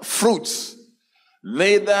corrupt fruits,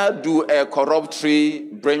 neither do a corrupt tree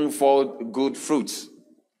bring forth good fruits.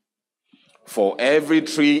 For every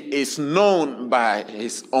tree is known by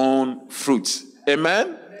his own fruits.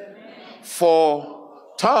 Amen? For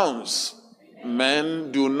thorns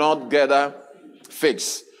men do not gather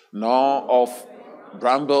figs, nor of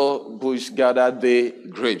bramble bush gather they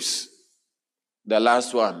grapes. The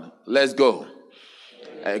last one. Let's go.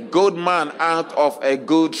 A good man out of a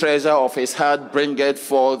good treasure of his heart bringeth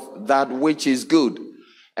forth that which is good,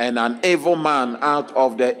 and an evil man out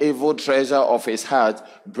of the evil treasure of his heart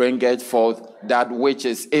bringeth forth that which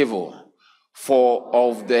is evil. For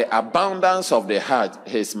of the abundance of the heart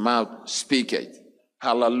his mouth speaketh.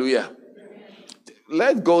 Hallelujah.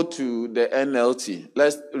 Let's go to the NLT.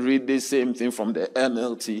 Let's read the same thing from the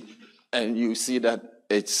NLT, and you see that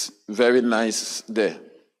it's very nice there.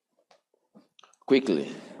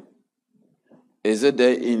 Quickly. Is it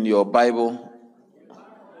there in your Bible?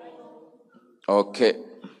 Okay.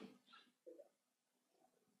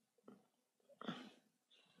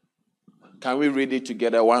 Can we read it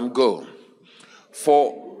together? One, go.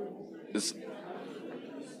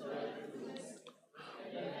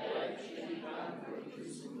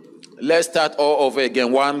 Let's start all over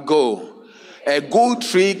again. One, go. A good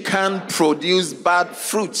tree can produce bad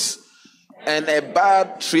fruits, and a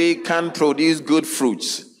bad tree can produce good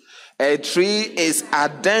fruits. A tree is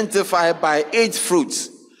identified by its fruits.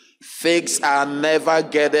 Figs are never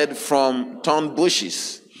gathered from thorn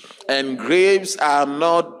bushes, and grapes are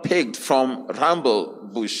not picked from bramble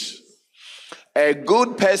bush. A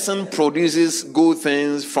good person produces good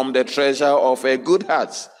things from the treasure of a good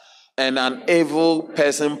heart, and an evil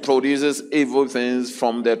person produces evil things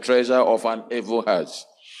from the treasure of an evil heart.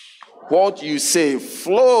 What you say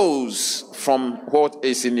flows from what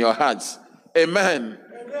is in your heart. Amen.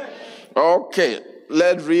 Okay,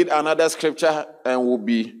 let's read another scripture and we'll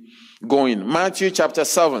be going. Matthew chapter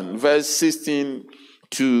 7, verse 16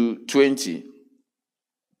 to 20.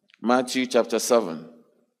 Matthew chapter 7.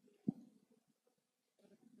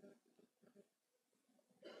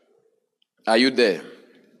 Are you there?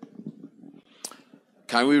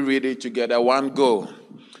 Can we read it together? One, go.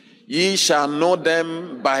 Ye shall know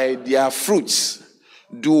them by their fruits.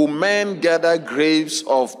 Do men gather grapes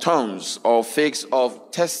of thorns or figs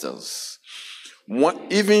of thistles?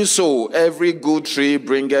 Even so, every good tree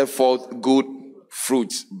bringeth forth good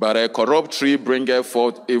fruit, but a corrupt tree bringeth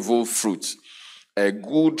forth evil fruit. A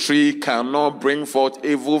good tree cannot bring forth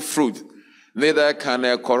evil fruit, neither can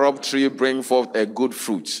a corrupt tree bring forth a good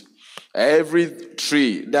fruit. Every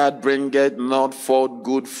tree that bringeth not forth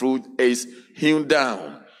good fruit is hewn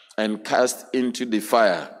down and cast into the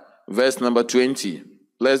fire. Verse number 20.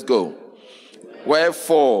 Let's go.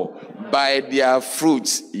 Wherefore, by their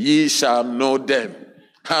fruits ye shall know them.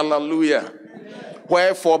 Hallelujah.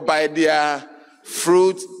 Wherefore, by their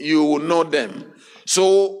fruit you will know them.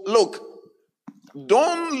 So, look,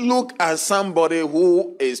 don't look at somebody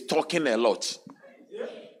who is talking a lot.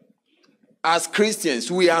 As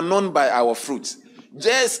Christians, we are known by our fruits.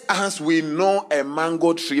 Just as we know a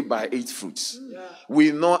mango tree by its fruits.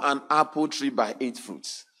 We know an apple tree by its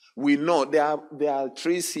fruits. We know there are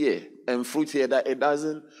trees here and fruit here that it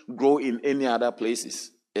doesn't grow in any other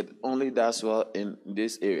places. It only does well in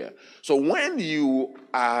this area. So when you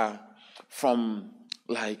are from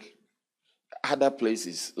like other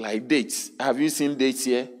places, like dates. Have you seen dates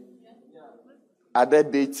here? Are there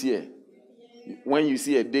dates here? When you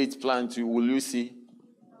see a date plant, will you see?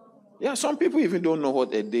 Yeah, some people even don't know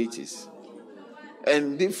what a date is.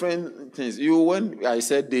 And different things. When I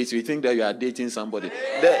said date, you think that you are dating somebody.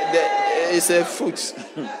 It's a fruit.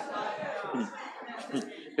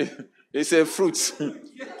 It's a fruit.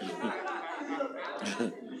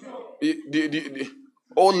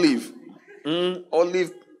 Olive.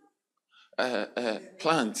 Olive.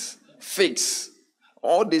 plants, figs,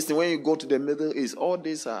 all these things. When you go to the Middle East, all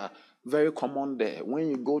these are very common there. When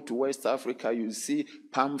you go to West Africa, you see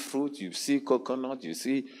palm fruit, you see coconut, you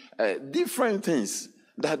see different things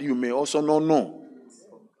that you may also not know.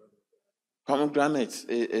 Pomegranate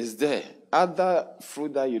is there. Other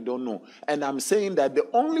fruit that you don't know. And I'm saying that the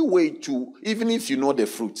only way to, even if you know the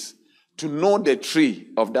fruits, to know the tree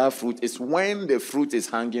of that fruit is when the fruit is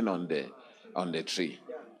hanging on the tree.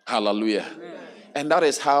 Hallelujah. Amen. And that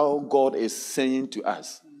is how God is saying to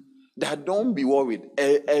us that don't be worried.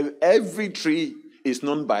 Every tree is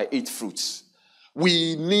known by its fruits.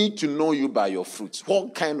 We need to know you by your fruits.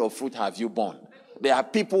 What kind of fruit have you borne? There are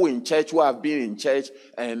people in church who have been in church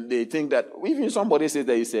and they think that even somebody says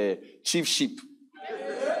there is a chief sheep.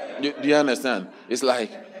 Do you understand? It's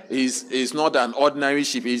like he's not an ordinary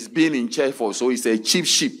sheep. He's been in church so he's a chief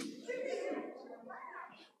sheep.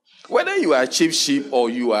 Whether you are a chief sheep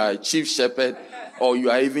or you are a chief shepherd or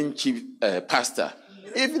you are even chief pastor,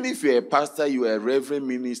 even if you're a pastor, you are a reverend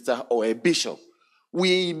minister or a bishop,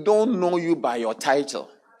 we don't know you by your title.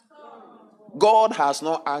 God has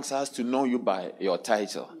not asked us to know you by your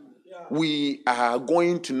title. We are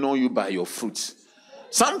going to know you by your fruits.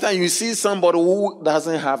 Sometimes you see somebody who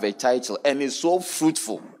doesn't have a title and is so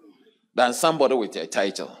fruitful than somebody with a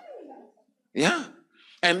title. Yeah.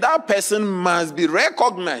 And that person must be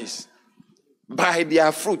recognized by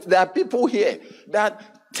their fruit. There are people here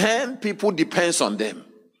that 10 people depends on them.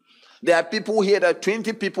 There are people here that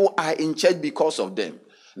 20 people are in church because of them.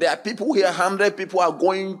 There are people here, 100 people are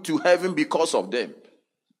going to heaven because of them.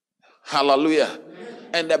 Hallelujah. Amen.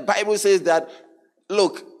 And the Bible says that,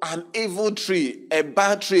 look, an evil tree, a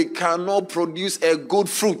bad tree cannot produce a good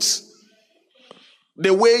fruit.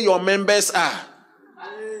 The way your members are,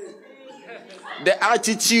 the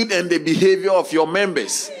attitude and the behavior of your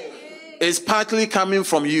members is partly coming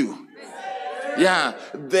from you. Yeah,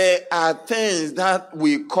 there are things that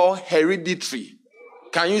we call hereditary.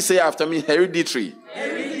 Can you say after me, hereditary?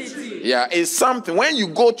 Hereditary. Yeah, it's something. When you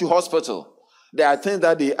go to hospital, there are things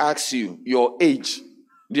that they ask you, your age.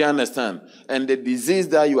 Do you understand? And the disease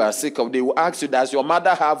that you are sick of, they will ask you, does your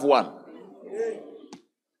mother have one?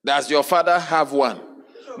 Does your father have one?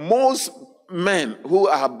 Most men who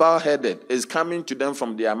are bald-headed is coming to them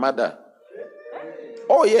from their mother.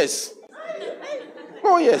 Oh, yes.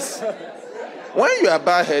 Oh, yes. When you are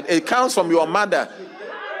bald-headed, it comes from your mother.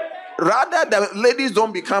 Rather, the ladies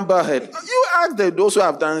don't become bald-headed. You ask those who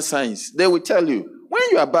have done science, they will tell you, when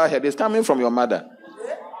you are bald-headed, it's coming from your mother.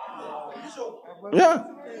 Yeah.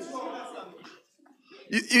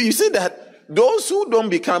 You see that those who don't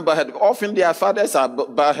become bald-headed, often their fathers are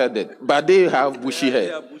bald-headed, but they have bushy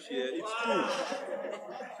hair. It's true.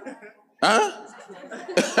 Huh?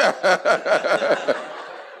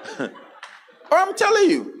 I'm telling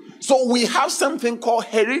you. So we have something called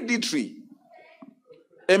hereditary.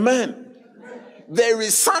 Amen. There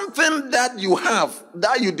is something that you have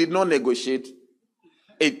that you did not negotiate.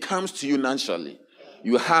 It comes to you naturally.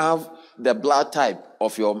 You have the blood type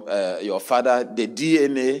of your father, the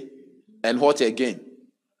DNA, and what again?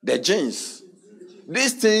 The genes.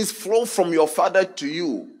 These things flow from your father to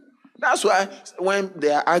you. That's why when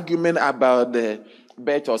there are arguments about the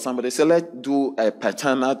birth or somebody, say, let's do a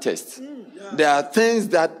paternal test. There are things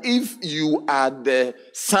that if you are the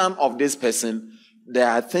son of this person, there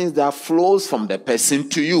are things that flows from the person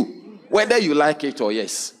to you. Whether you like it or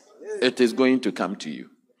yes, it is going to come to you.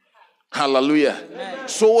 Hallelujah. Amen.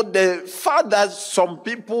 So the fact that some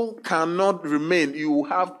people cannot remain, you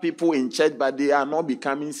have people in church, but they are not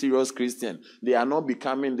becoming serious Christian. They are not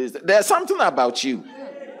becoming this. There's something about you.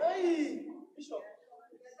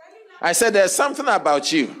 I said there's something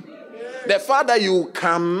about you. The fact that you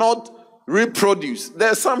cannot reproduce,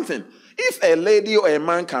 there's something. If a lady or a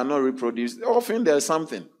man cannot reproduce, often there's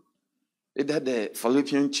something. Either the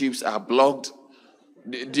fallopian tubes are blocked.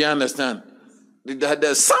 Do you understand?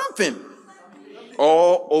 There's something.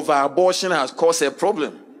 Or over-abortion has caused a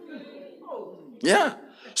problem. Yeah.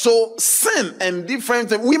 So sin and different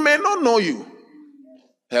things, we may not know you.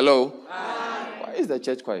 Hello? Why is the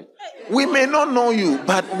church quiet? We may not know you,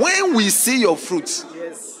 but when we see your fruits,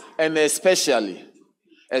 and especially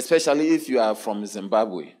if you are from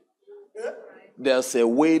Zimbabwe, there's a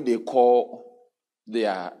way they call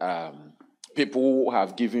their people who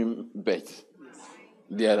have given birth.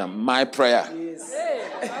 They are my prayer.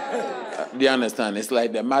 Do you understand? It's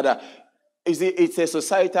like the mother. It's a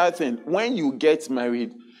societal thing. When you get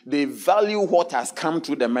married, they value what has come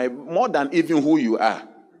through the marriage more than even who you are.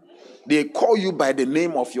 They call you by the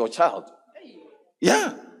name of your child.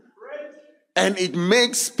 Yeah. And it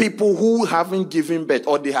makes people who haven't given birth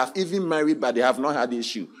or they have even married but they have not had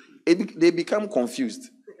issue they become confused.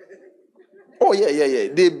 Oh, yeah.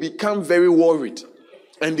 They become very worried.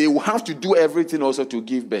 And they will have to do everything also to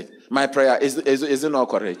give birth. My prayer, is it not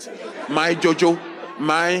correct? My Jojo,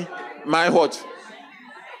 my what?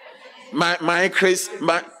 My Chris,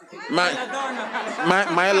 my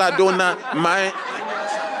Ladonna,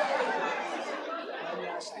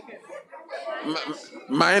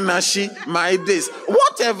 my Nashi, my this.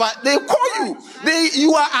 Whatever they call you,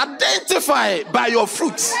 you are identified by your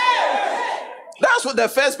fruits. That's what the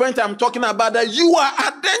first point I'm talking about, that you are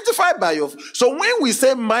identified by your. So when we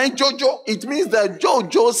say my Jojo, it means that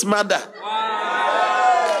Jojo's mother.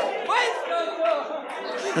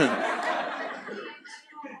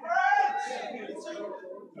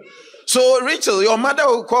 So Rachel, your mother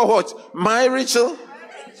will call what? My Rachel?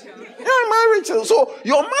 Yeah, my Rachel. So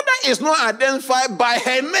your mother is not identified by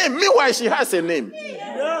her name. Meanwhile, she has a name.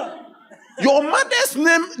 Your mother's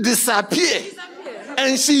name disappears.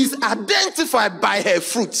 And she's identified by her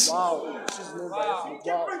fruits. Wow.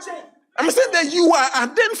 I'm saying that you are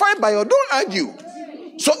identified by your. Don't argue.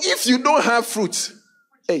 So if you don't have fruits,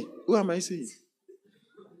 hey, who am I saying?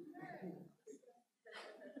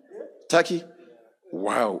 Taki?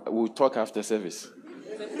 Wow, we'll talk after service.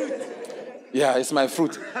 Yeah, it's my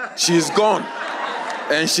fruit. She's gone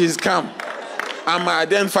and she's come. I'm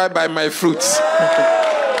identified by my fruits.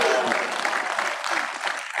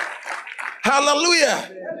 Hallelujah.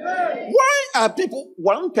 Why are people,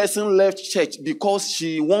 one person left church because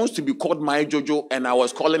she wants to be called my Jojo and I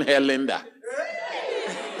was calling her Linda.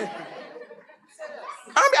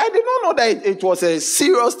 I did not know that it was a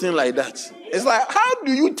serious thing like that. It's like, how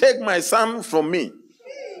do you take my son from me?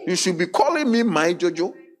 You should be calling me my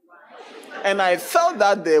Jojo. And I felt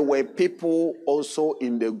that there were people also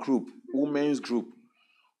in the group, women's group,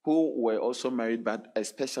 who were also married, but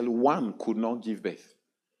especially one could not give birth.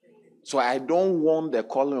 So I don't want the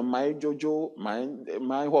calling of my Jojo,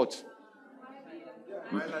 my what?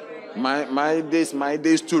 My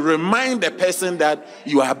days to remind the person that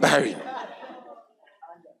you are barren.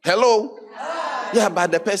 Hello? Yeah,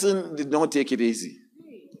 but the person did not take it easy.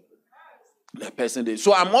 The person did.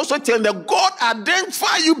 So I'm also telling that God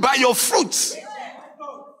identify you by your fruits.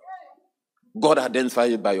 God identify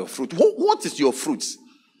you by your fruit. What is your fruits?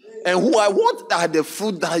 And what are the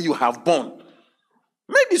fruit that you have borne?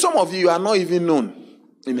 Maybe some of you are not even known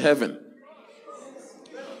in heaven.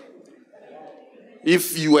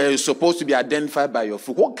 If you were supposed to be identified by your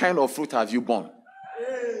fruit, what kind of fruit have you borne?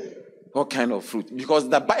 What kind of fruit? Because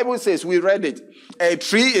the Bible says, we read it, a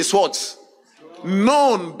tree is what?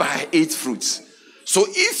 Known by its fruits. So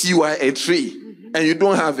if you are a tree and you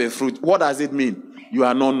don't have a fruit, what does it mean? You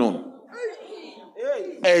are not known.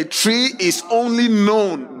 A tree is only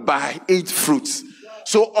known by its fruits.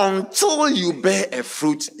 So until you bear a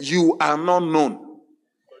fruit, you are not known.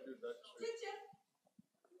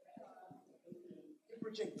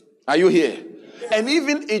 Are you here? And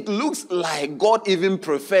even it looks like God even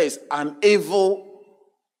prefers an evil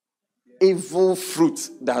fruit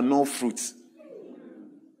than no fruit.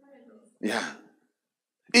 Yeah.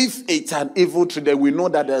 If it's an evil tree, then we know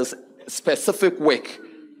that there's specific work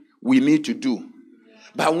we need to do.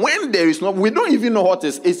 But when there is no, we don't even know what it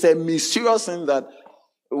is. It's a mysterious thing that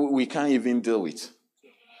we can't even deal with.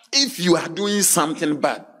 If you are doing something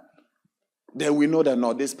bad, then we know that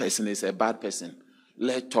no, this person is a bad person.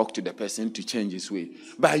 Let's talk to the person to change his way.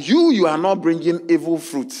 But you are not bringing evil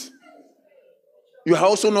fruit. You are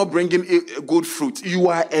also not bringing good fruit. You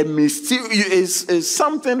are a mysterious, is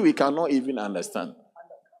something we cannot even understand.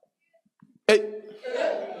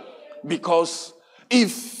 Because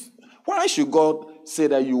why should God say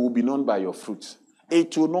that you will be known by your fruits?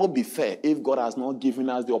 It will not be fair if God has not given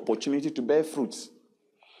us the opportunity to bear fruits.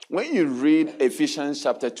 When you read Ephesians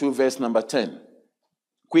chapter 2, verse number 10,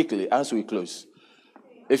 quickly as we close.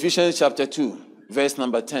 Ephesians chapter 2, verse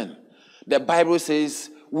number 10. The Bible says,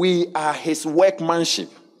 we are his workmanship,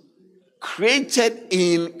 created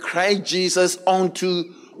in Christ Jesus unto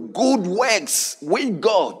good works, which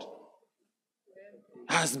God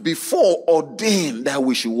has before ordained that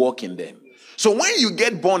we should walk in them. So when you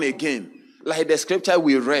get born again, like the scripture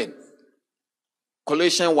we read,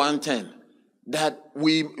 Colossians 1:10, that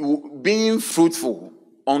we being fruitful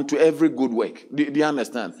unto every good work. Do you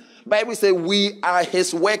understand? Bible says we are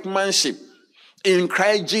his workmanship in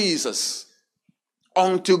Christ Jesus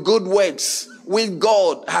unto good works, which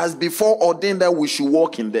God has before ordained that we should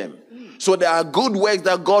walk in them. So there are good works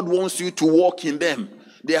that God wants you to walk in them.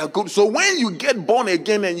 They are good. So when you get born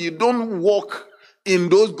again and you don't walk in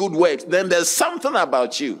those good works, then there's something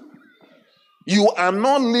about you. You are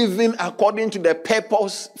not living according to the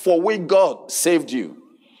purpose for which God saved you.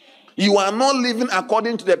 You are not living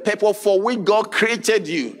according to the purpose for which God created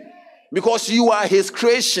you. Because you are his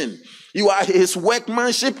creation. You are his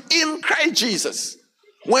workmanship in Christ Jesus.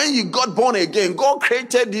 When you got born again, God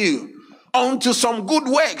created you unto some good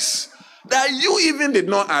works that you even did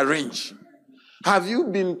not arrange. Have you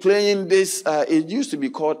been playing this? It used to be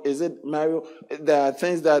called, is it Mario? There are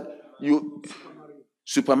things that you,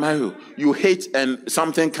 Super Mario, you hate and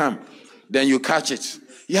something come, then you catch it.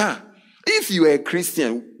 Yeah. If you are a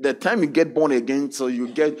Christian, the time you get born again, so you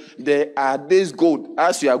get, there are days gold.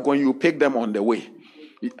 As you are going, you pick them on the way.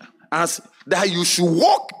 As that you should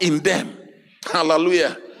walk in them.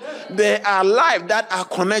 Hallelujah. There are lives that are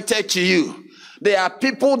connected to you. There are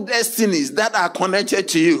people destinies that are connected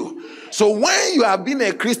to you. So when you have been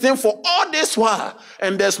a Christian for all this while,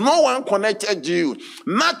 and there's no one connected to you,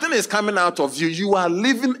 nothing is coming out of you. You are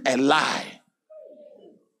living a lie.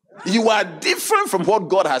 You are different from what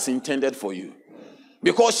God has intended for you.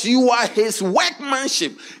 Because you are his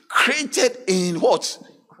workmanship, created in what?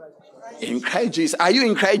 In Christ Jesus. Are you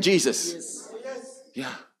in Christ Jesus? Yes.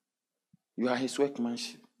 Yeah. You are his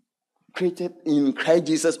workmanship, created in Christ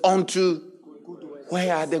Jesus unto,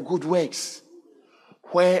 where are the good works?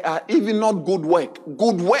 Where are, even not good work,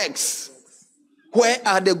 good works. Where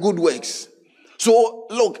are the good works? So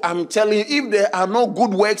look, I'm telling you, if there are no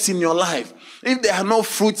good works in your life, if there are no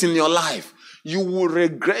fruits in your life, you will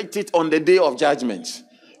regret it on the day of judgment.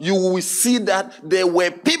 You will see that there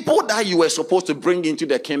were people that you were supposed to bring into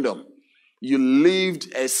the kingdom. You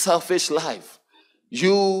lived a selfish life.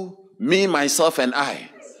 You, me, myself, and I.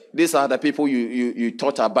 These are the people you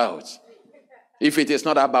thought about. If it is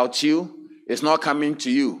not about you, it's not coming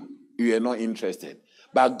to you, you are not interested.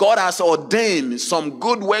 But God has ordained some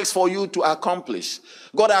good works for you to accomplish.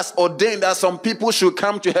 God has ordained that some people should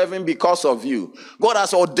come to heaven because of you. God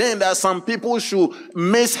has ordained that some people should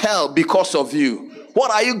miss hell because of you.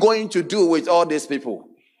 What are you going to do with all these people?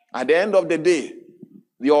 At the end of the day,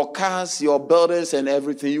 your cars, your buildings and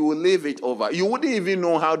everything, you will leave it over. You wouldn't even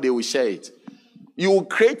know how they will share it. You will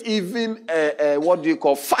create even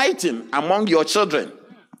fighting among your children.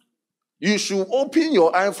 You should open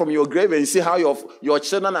your eye from your grave and see how your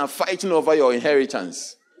children are fighting over your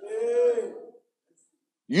inheritance.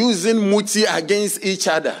 Using muti against each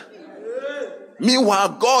other. Meanwhile,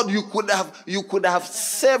 God, you could have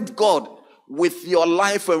served God with your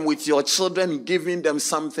life and with your children, giving them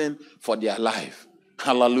something for their life.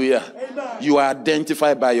 Hallelujah. Amen. You are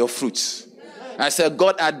identified by your fruits. I said,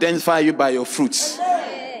 God identify you by your fruits.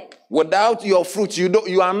 Amen. Without your fruits,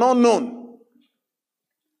 you are not known.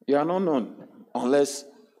 You are not known unless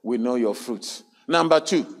we know your fruits. Number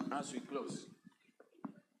 2, as we close.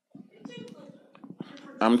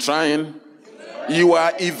 I'm trying. You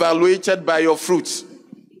are evaluated by your fruits.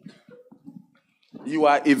 You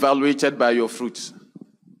are evaluated by your fruits.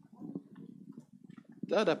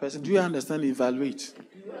 The other person, do you understand evaluate?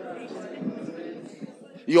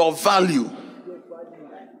 Your value.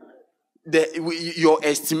 Your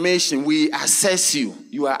estimation. We assess you.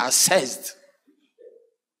 You are assessed.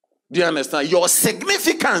 Do you understand? Your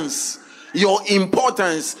significance, your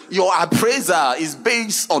importance, your appraisal is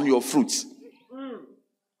based on your fruits.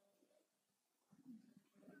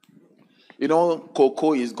 You know,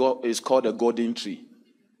 cocoa is called a golden tree.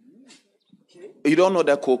 You don't know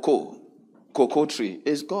that cocoa tree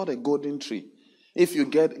is called a golden tree. If you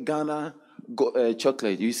get Ghana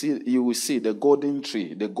chocolate, you will see the golden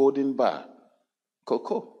tree, the golden bar,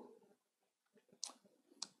 cocoa.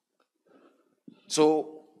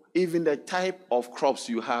 So even the type of crops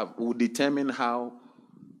you have will determine how.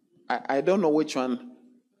 I don't know which one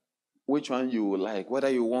you will like. Whether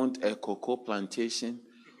you want a cocoa plantation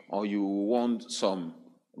or you want some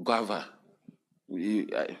guava.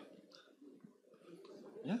 Yeah.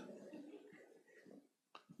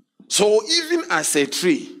 So even as a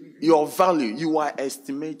tree, your value, you are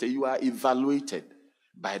estimated, you are evaluated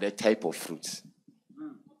by the type of fruits.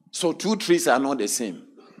 So 2 trees are not the same.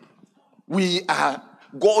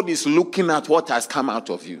 God is looking at what has come out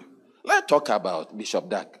of you. Let's talk about Bishop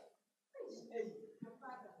Dag.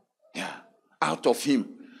 Yeah. Out of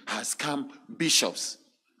him has come bishops,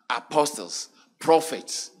 apostles,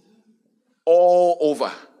 prophets, all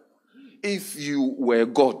over. If you were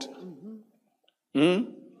God,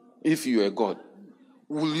 if you were God,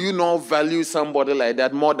 will you not value somebody like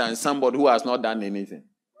that more than somebody who has not done anything?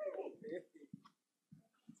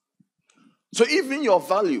 So even your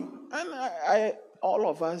value, and all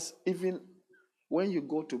of us, even when you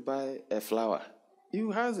go to buy a flower,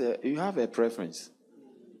 you have a preference.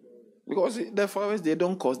 Because the flowers, they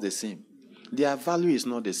don't cost the same. Their value is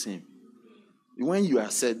not the same. When you are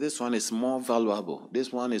said, this one is more valuable,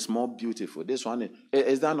 this one is more beautiful, this one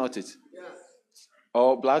is that not it? Yes.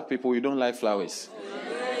 Or black people, we don't like flowers.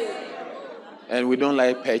 And we don't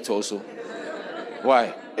like pets also.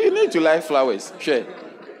 Why? You need to like flowers. Share.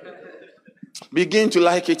 Begin to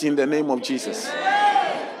like it in the name of Jesus.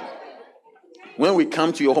 When we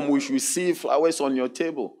come to your home, we should see flowers on your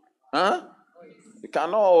table. Huh? You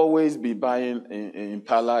cannot always be buying in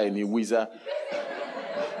Impala and in Wiza.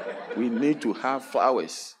 We need to have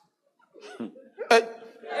flowers.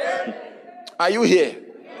 Are you here?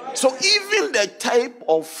 So even the type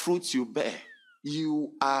of fruits you bear,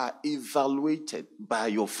 you are evaluated by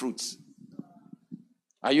your fruits.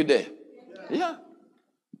 Are you there? Yeah.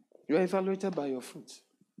 You are evaluated by your fruits.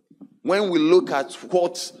 When we look at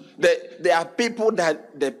what, there are people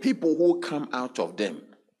that the people who come out of them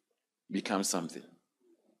become something.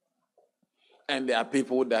 And there are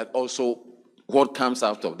people that also, what comes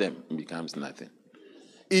out of them becomes nothing.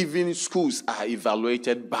 Even schools are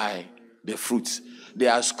evaluated by the fruits.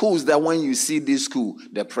 There are schools that when you see this school,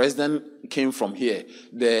 the president came from here,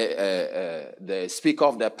 the speaker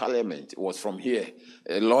of the parliament was from here,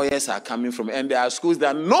 lawyers are coming from, and there are schools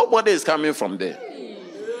that nobody is coming from there.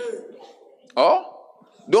 Oh,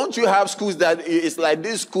 don't you have schools that it's like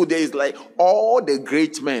this school? There is like all the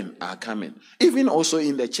great men are coming. Even also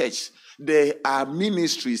in the church, there are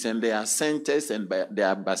ministries and there are centers and there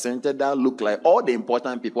are centers that look like all the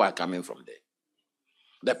important people are coming from there.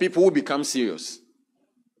 The people who become serious.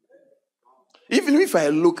 Even if I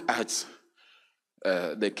look at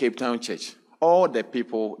the Cape Town church, all the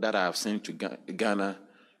people that I have sent to Ghana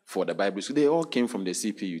for the Bible school, they all came from the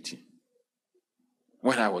CPUT.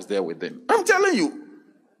 When I was there with them, I'm telling you,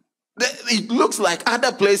 it looks like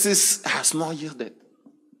other places has not yielded.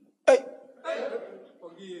 Hey.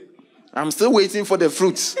 I'm still waiting for the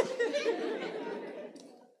fruits.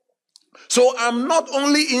 So I'm not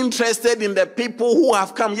only interested in the people who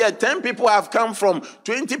have come. Yeah, 10 people have come from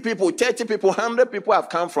 20 people, 30 people, 100 people have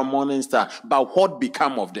come from Morning Star. But what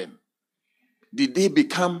become of them? Did they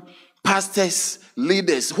become pastors,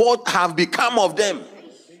 leaders? What have become of them?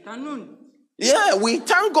 Yeah, we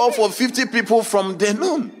thank God for 50 people from the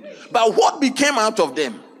noon. But what became out of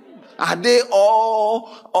them? Are they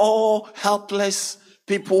all helpless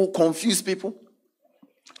people, confused people?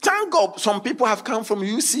 Thank God some people have come from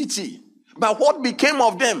UCT. But what became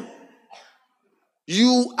of them?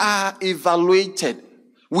 You are evaluated.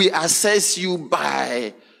 We assess you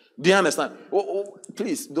by... Do you understand?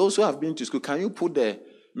 Please, those who have been to school, can you put the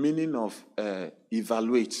meaning of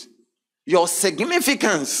evaluate? Your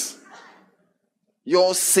significance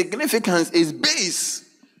is based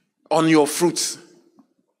on your fruits.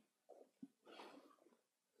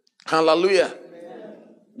 Hallelujah.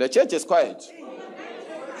 The church is quiet.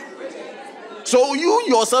 So you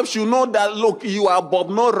yourself should know that, look, you are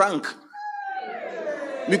above no rank.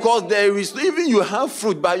 Because there is, even you have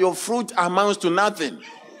fruit, but your fruit amounts to nothing.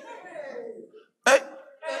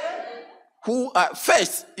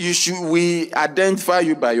 First, we identify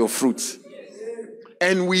you by your fruit.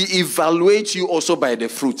 And we evaluate you also by the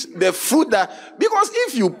fruit. The fruit that, because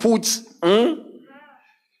if you put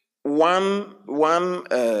one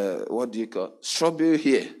what do you call strawberry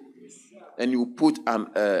here, and you put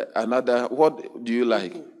another, what do you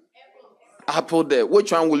like? Apple there.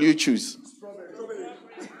 Which one will you choose?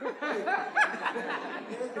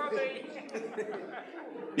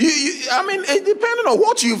 I mean, it depends on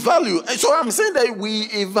what you value. So I'm saying that we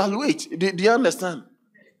evaluate. Do you understand?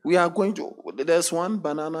 We are going to, there's one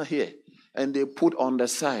banana here, and they put on the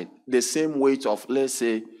side the same weight of, let's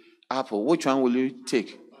say, apple. Which one will you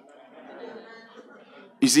take?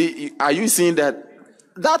 You see, are you seeing that?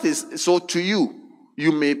 That is, so to you,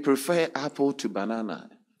 you may prefer apple to banana.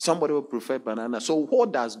 Somebody will prefer banana. So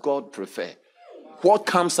what does God prefer? What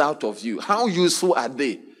comes out of you? How useful are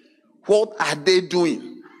they? What are they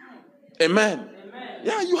doing? Amen.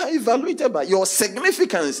 Yeah, you are evaluated by your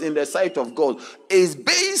significance in the sight of God is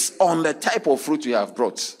based on the type of fruit you have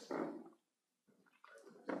brought.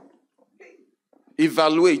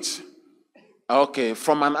 Evaluate. Okay,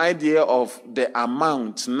 from an idea of the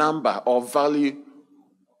amount, number, or value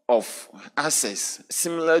of assets,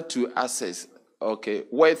 similar to assets. Okay,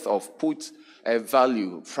 worth of, put a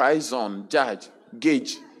value, price on, judge,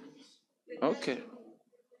 gauge. Okay.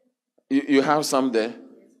 You have some there?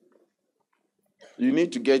 You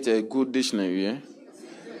need to get a good dictionary, yeah?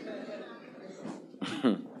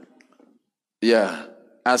 Yeah.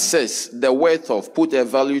 Assess the worth of, put a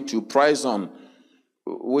value to, price on.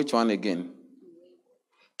 Which one again?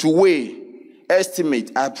 To weigh,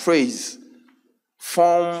 estimate, appraise,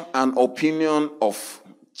 form an opinion of,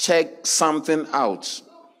 check something out,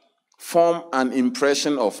 form an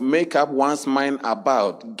impression of, make up one's mind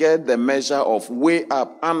about, get the measure of, weigh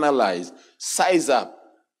up, analyze, size up.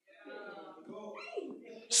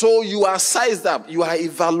 So you are sized up, you are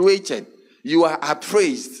evaluated, you are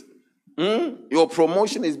appraised. Your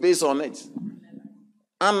promotion is based on it.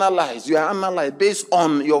 Analyze, you are analyzed based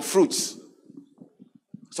on your fruits.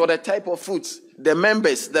 So the type of fruits, the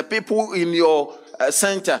members, the people in your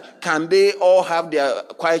center, can they all have their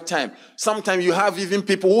quiet time? Sometimes you have even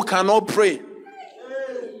people who cannot pray.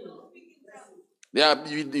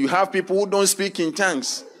 You have people who don't speak in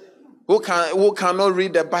tongues, who cannot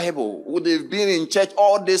read the Bible, who they've been in church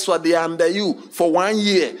all this while they are under you for 1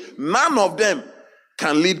 year. None of them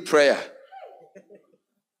can lead prayer.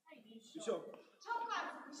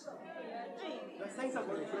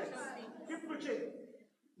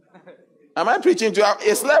 Am I preaching to you?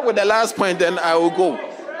 It's left with the last point, then I will go.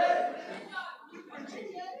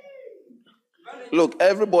 Look,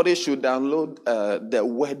 everybody should download the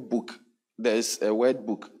word book. There's a word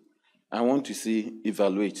book. I want to see,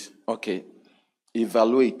 evaluate. Okay.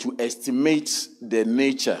 Evaluate, to estimate the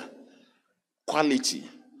nature, quality.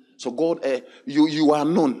 So God, you are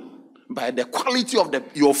known by the quality of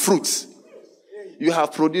your fruits. You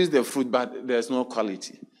have produced the fruit, but there's no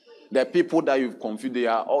quality. The people that you've confused,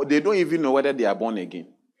 they don't even know whether they are born again.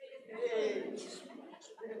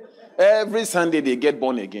 Every Sunday they get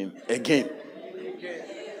born again.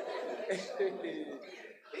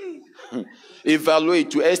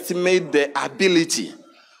 Evaluate, to estimate the ability.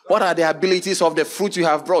 What are the abilities of the fruit you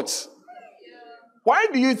have brought? Why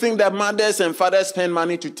do you think that mothers and fathers spend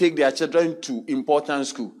money to take their children to important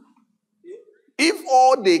school? If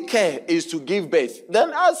all they care is to give birth,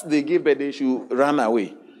 then as they give birth, they should run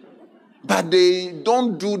away. But they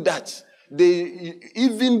don't do that. They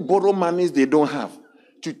even borrow monies they don't have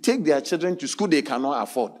to take their children to school they cannot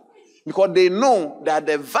afford. Because they know that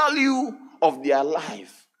the value of their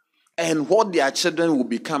life and what their children will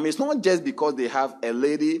become is not just because they have a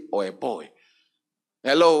lady or a boy.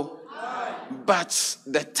 Hello? Hi. But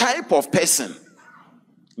the type of person.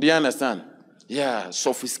 Do you understand? Yeah,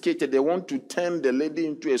 sophisticated. They want to turn the lady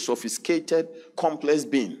into a sophisticated, complex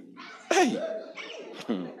being. Hey!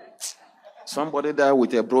 Somebody there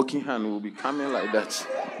with a broken hand will be coming like that.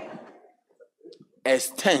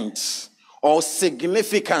 Extent or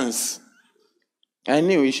significance. I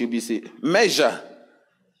knew it should be said. Measure,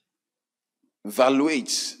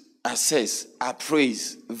 evaluate, assess,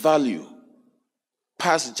 appraise, value,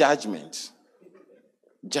 pass judgment,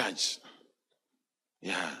 judge.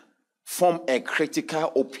 Yeah. Form a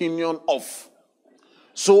critical opinion of.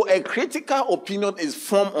 So a critical opinion is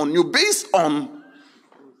formed on you based on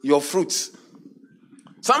your fruits.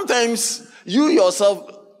 Sometimes you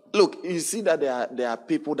yourself, look, you see that there are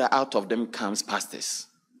people that out of them comes pastors.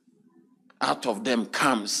 Out of them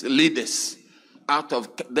comes leaders. Out of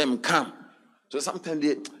them come. So sometimes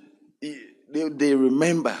they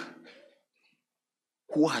remember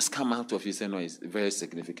who has come out of you. Say, no, it's very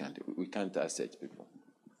significant. We can't accept people.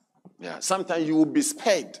 Yeah. Sometimes you will be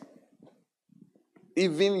spared.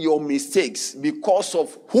 Even your mistakes because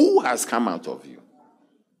of who has come out of you.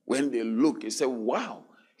 When they look, they say, wow.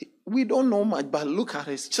 We don't know much, but look at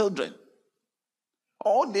his children.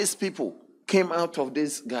 All these people came out of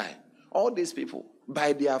this guy. All these people,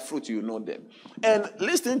 by their fruit, you know them. And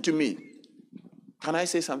listen to me. Can I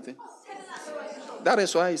say something? That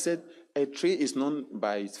is why he said, a tree is known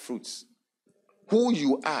by its fruits. Who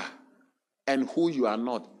you are and who you are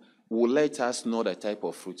not will let us know the type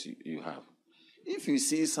of fruit you have. If you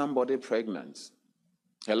see somebody pregnant,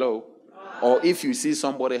 hello? Or if you see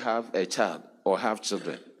somebody have a child or have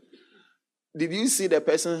children, did you see the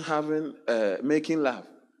person making love?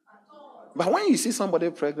 But when you see somebody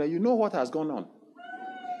pregnant, you know what has gone on.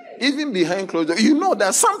 Even behind closed doors, you know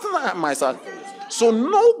that something might happen. So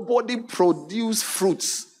nobody produces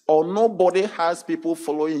fruits or nobody has people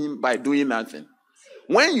following him by doing nothing.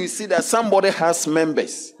 When you see that somebody has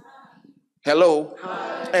members, hello,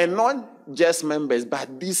 and not just members,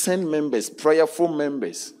 but decent members, prayerful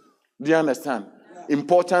members. Do you understand?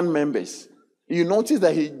 Important members. You notice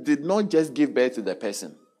that he did not just give birth to the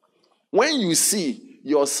person. When you see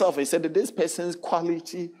yourself, he said that this person's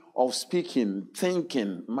quality of speaking,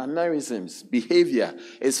 thinking, mannerisms, behavior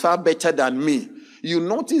is far better than me. You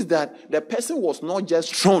notice that the person was not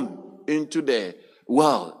just thrown into the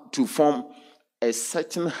world to form. A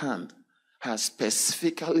certain hand has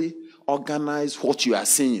specifically organized what you are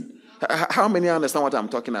seeing. How many understand what I'm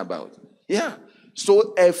talking about? Yeah.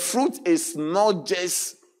 So a fruit is not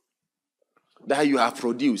just that you have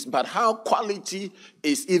produced, but how quality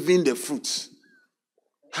is even the fruit.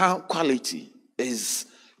 How quality is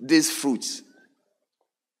this fruit.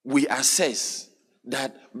 we assess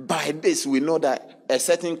that by this we know that a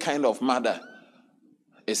certain kind of mother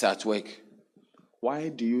is at work. Why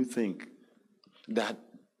do you think that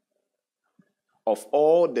of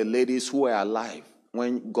all the ladies who were alive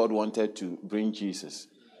when God wanted to bring Jesus,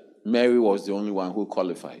 Mary was the only one who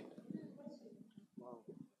qualified?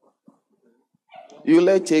 You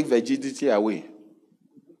let take virginity away.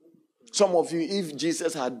 Some of you, if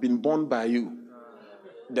Jesus had been born by you,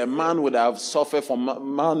 the man would have suffered from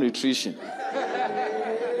malnutrition.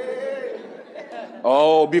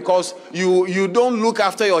 Oh, because you don't look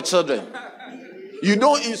after your children. You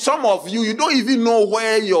don't. Some of you, you don't even know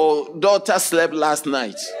where your daughter slept last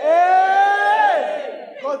night.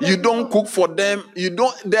 You don't cook for them.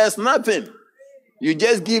 There's nothing. You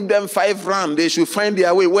just give them 5 rand. They should find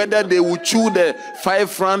their way. Whether they will chew the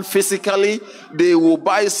 5 rand physically, they will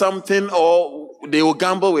buy something, or they will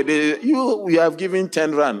gamble with it. You have given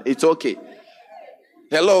 10 rand. It's okay.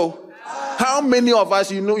 Hello? How many of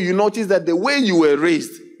us, you notice that the way you were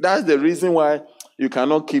raised, that's the reason why you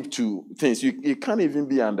cannot keep to things. You can't even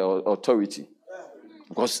be under authority.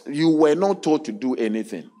 Because you were not told to do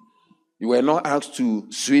anything. You were not asked to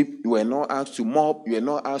sweep. You were not asked to mop. You were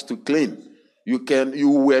not asked to clean. You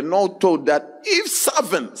were not told that if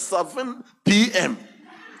 7 p.m.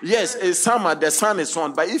 Yes, it's summer, the sun is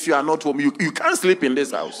on, but if you are not home, you can't sleep in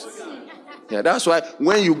this house. Yeah, that's why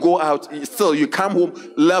when you go out, still you come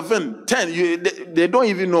home 11, 10, they don't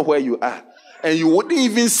even know where you are. And you wouldn't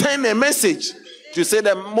even send a message to say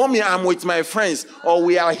that, Mommy, I'm with my friends, or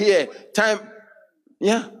we are here. Time,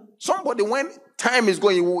 yeah. Somebody, when time is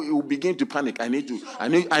going, you will begin to panic. I need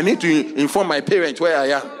to inform my parents where I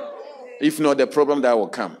am. If not, the problem that will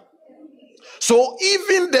come. So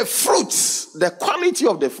even the fruits, the quality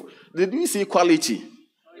of the fruit. Did we see quality?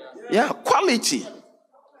 Yeah, quality.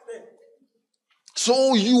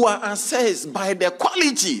 So you are assessed by the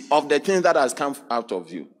quality of the thing that has come out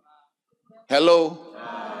of you. Hello?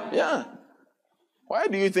 Yeah. Why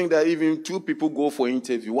do you think that even 2 people go for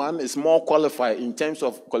interview? One is more qualified in terms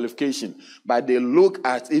of qualification, but they look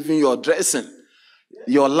at even your dressing,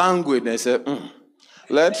 your language, and say,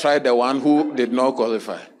 let's try the one who did not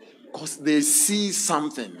qualify. Because they see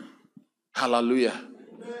something. Hallelujah.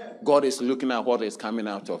 God is looking at what is coming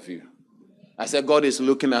out of you. I said, God is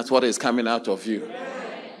looking at what is coming out of you.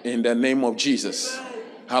 In the name of Jesus.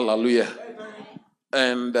 Hallelujah.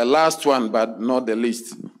 And the last one, but not the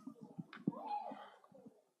least.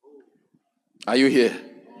 Are you here?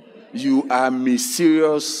 You are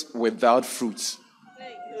mysterious without fruits.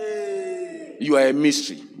 You are a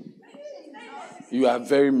mystery. You are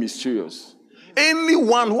very mysterious.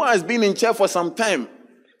 Anyone who has been in church for some time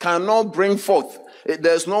cannot bring forth.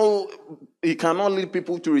 He cannot lead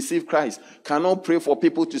people to receive Christ, cannot pray for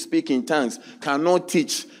people to speak in tongues, cannot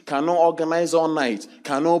teach, cannot organize all night,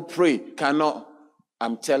 cannot pray,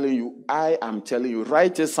 I'm telling you,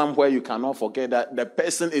 write it somewhere you cannot forget that the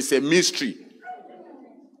person is a mystery.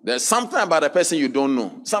 There's something about the person you don't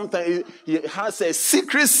know. Sometimes he has a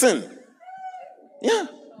secret sin. Yeah.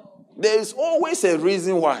 There is always a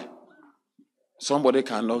reason why somebody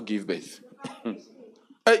cannot give birth.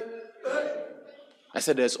 Hey. I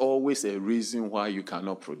said there's always a reason why you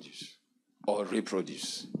cannot produce or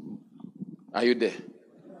reproduce. Are you there?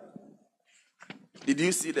 Did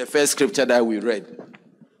you see the first scripture that we read?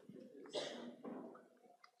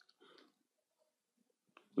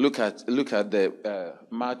 Look at the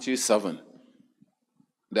Matthew 7,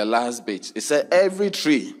 the last bit. It said, every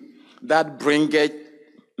tree that bringeth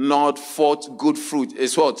not forth good fruit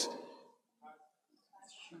is what?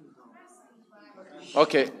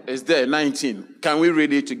 Okay, it's there, 19. Can we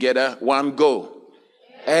read it together? One go.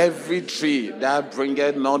 Every tree that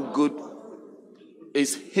bringeth not good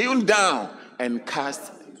is hewn down and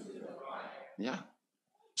cast. Yeah.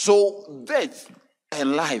 So death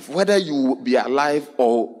and life, whether you will be alive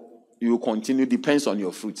or you will continue, depends on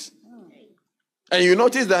your fruits. And you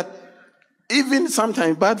notice that even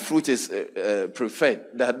sometimes bad fruit is preferred.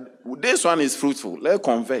 That this one is fruitful. Let's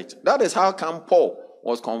convert. That is how come Paul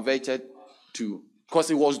was converted to. Because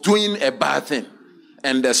he was doing a bad thing.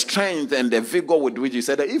 And the strength and the vigor with which he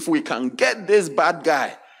said that if we can get this bad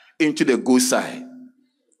guy into the good side,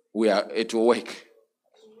 it will work.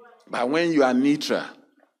 But when you are neutral,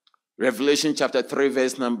 Revelation chapter 3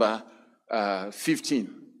 verse number 15,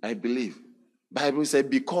 I believe. Bible said,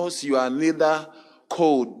 because you are neither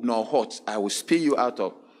cold nor hot, I will spew you out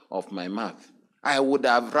of my mouth. I would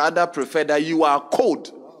have rather preferred that you are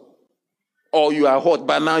cold or you are hot,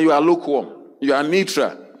 but now you are lukewarm. You are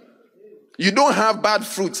neutral. You don't have bad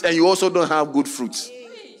fruits and you also don't have good fruits.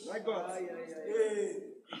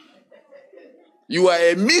 You are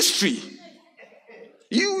a mystery.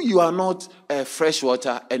 You you are not a fresh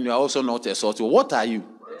water and you are also not a salty, what are you?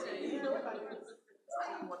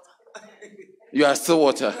 You are still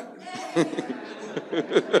water.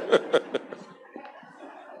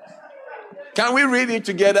 Can we read it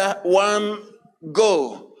together? 1,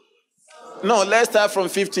 go. No, let's start from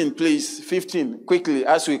 15, please. 15, quickly,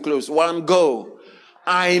 as we close. 1, go.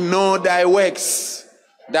 I know thy works,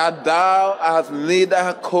 that thou art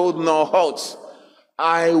neither cold nor hot.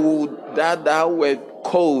 I would that thou wert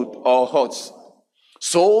cold or hot.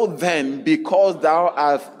 So then, because thou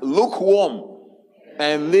art lukewarm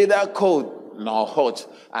and neither cold nor hot,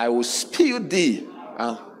 I will spew thee.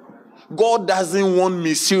 God doesn't want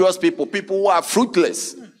mysterious people, people who are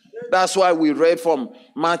fruitless. That's why we read from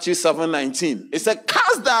Matthew 7:19. It said,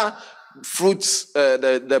 cast the fruits,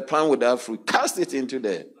 the plant without fruit, cast it into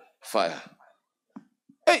the fire.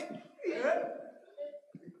 Hey!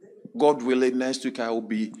 God willing, next week I will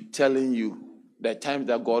be telling you the time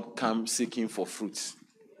that God comes seeking for fruits.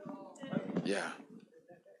 Yeah.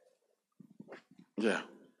 Yeah.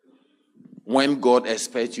 When God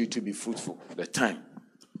expects you to be fruitful, the time.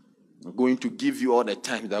 I'm going to give you all the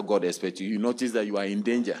time that God expects you. You notice that you are in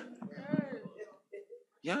danger.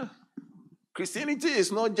 Yeah. Christianity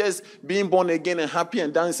is not just being born again and happy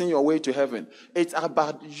and dancing your way to heaven. It's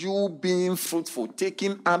about you being fruitful,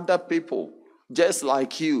 taking other people just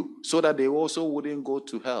like you so that they also wouldn't go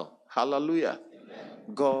to hell. Hallelujah.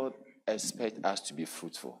 Amen. God expects us to be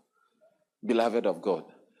fruitful. Beloved of God,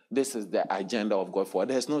 this is the agenda of God for us.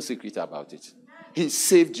 There's no secret about it. He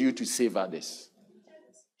saved you to save others.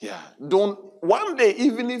 Yeah. One day,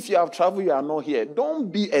 even if you have traveled, you are not here,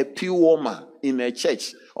 don't be a pew warmer in a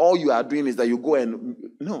church. All you are doing is that you go and,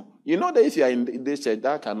 no. You know that if you are in this church,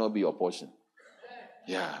 that cannot be your portion.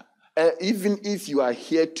 Yeah. Even if you are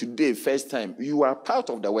here today, first time, you are part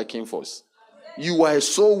of the working force. You are a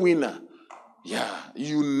soul winner. Yeah.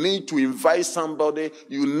 You need to invite somebody.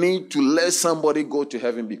 You need to let somebody go to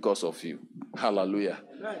heaven because of you. Hallelujah.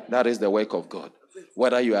 That is the work of God.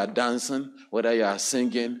 Whether you are dancing, whether you are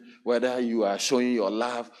singing, whether you are showing your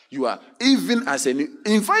love, you are even as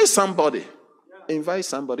invite somebody. Invite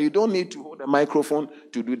somebody. You don't need to hold a microphone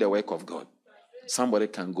to do the work of God. Somebody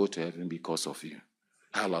can go to heaven because of you.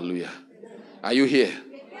 Hallelujah. Are you here?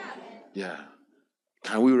 Yeah.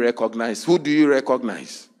 Can we recognize? Who do you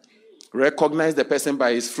recognize? Recognize the person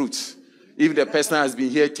by his fruits. If the person has been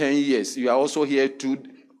here 10 years, you are also here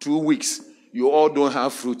 2 weeks, you all don't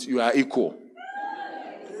have fruit, you are equal.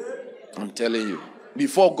 I'm telling you.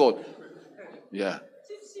 Before God. Yeah.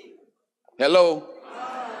 Hello?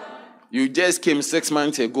 You just came 6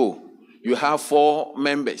 months ago. You have 4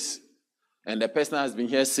 members. And the person has been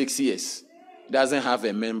here 6 years. Doesn't have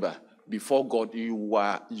a member. Before God, you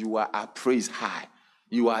are appraised high.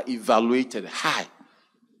 You are evaluated high.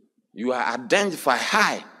 You are identified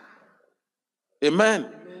high.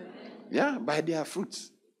 Amen. Yeah, by their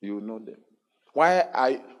fruits. You know them.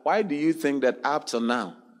 Why do you think that up to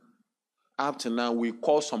now, we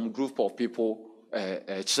call some group of people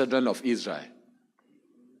children of Israel?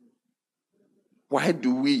 Why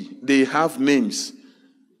do we? They have names.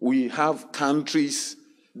 We have countries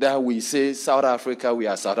that we say South Africa, we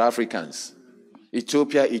are South Africans.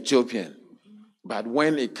 Ethiopia, Ethiopian. But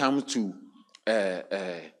when it comes to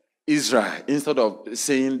Israel, instead of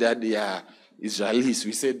saying that they are Israelis,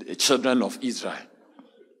 we say the children of Israel.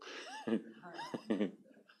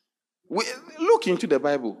 We look into the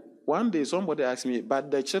Bible. One day somebody asked me, but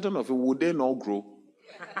the children of Israel, would they not grow?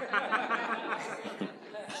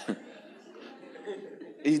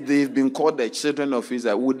 If they've been called the children of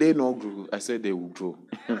Israel, would they not grow? I said they will grow.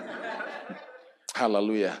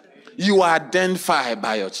 Hallelujah. You are identified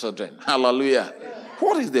by your children. Hallelujah.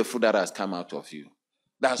 What is the fruit that has come out of you?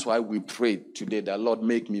 That's why we prayed today that Lord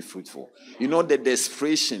make me fruitful. You know the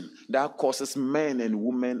desperation that causes men and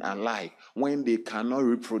women alike when they cannot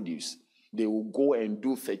reproduce. They will go and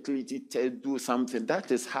do fertility test, do something.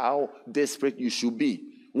 That is how desperate you should be.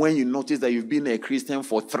 When you notice that you've been a Christian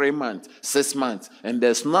for 3 months, 6 months, and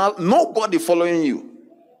there's nobody following you.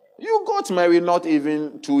 You got married not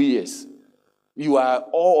even 2 years. You are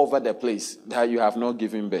all over the place that you have not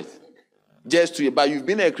given birth. Just 2 years. But you've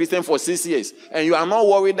been a Christian for 6 years, and you are not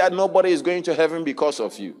worried that nobody is going to heaven because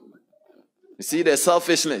of you. You see the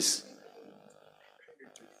selfishness.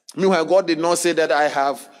 Meanwhile, God did not say that I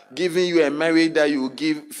have given you a marriage that you will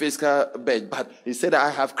give physical birth, but he said I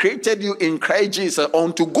have created you in Christ Jesus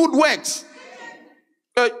unto good works.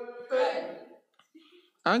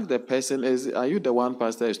 Ask the person, are you the one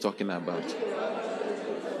pastor is talking about?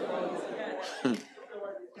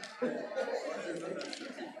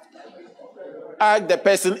 Ask the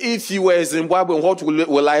person, if you were Zimbabwean, what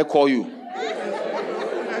will I call you?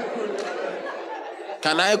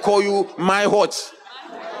 Can I call you my what?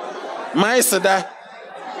 My Sada?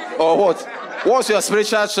 Or what? What's your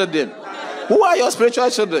spiritual children? Who are your spiritual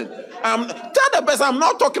children? Tell the person I'm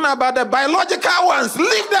not talking about the biological ones.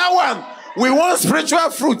 Leave that one. We want spiritual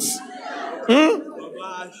fruits.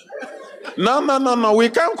 No. We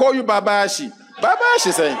can't call you Babashi.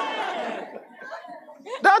 Babashi saying.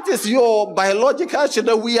 That is your biological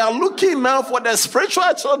children. We are looking now for the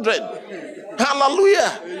spiritual children.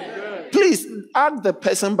 Hallelujah. Please ask the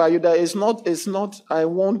person by you that it's not, I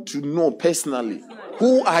want to know personally.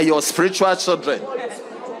 Who are your spiritual children?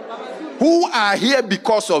 Who are here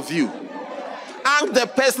because of you? Ask the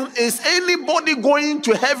person, is anybody going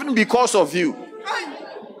to heaven because of you?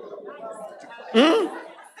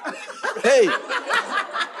 Hey,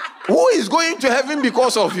 who is going to heaven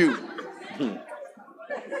because of you?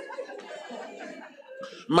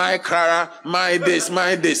 My Clara, my this.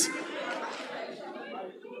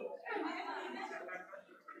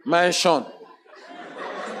 My Sean.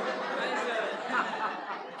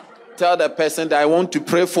 Tell the person that I want to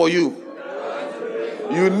pray for you.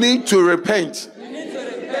 You need to repent.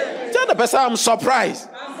 Tell the person I'm surprised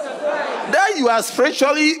that you are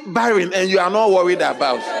spiritually barren and you are not worried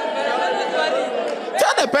about.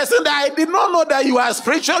 Tell the person that I did not know that you are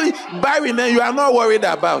spiritually barren and you are not worried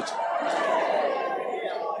about.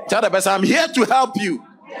 Tell the person I'm here to help you.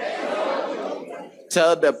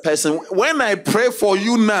 Tell the person when I pray for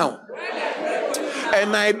you now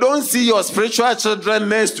and I don't see your spiritual children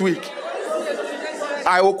next week,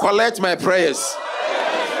 I will collect my prayers.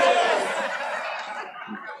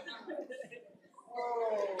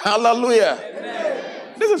 Hallelujah.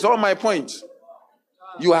 This is all my point.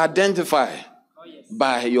 You identify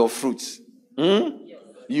by your fruits.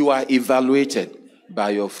 You are evaluated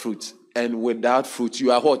by your fruits. And without fruit,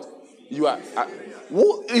 you are what? You are.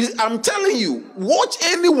 I'm telling you, watch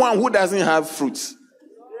anyone who doesn't have fruits.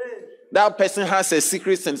 That person has a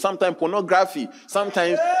secret sin. Sometimes pornography.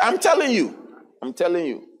 Sometimes, I'm telling you.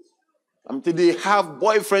 They have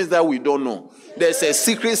boyfriends that we don't know. There's a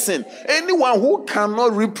secret sin. Anyone who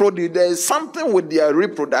cannot reproduce, there is something with their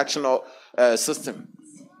reproductional system.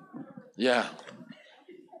 Yeah.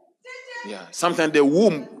 Sometimes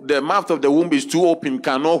the mouth of the womb is too open,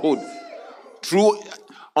 cannot hold. Through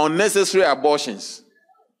unnecessary abortions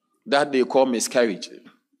that they call miscarriage.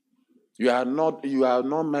 You are not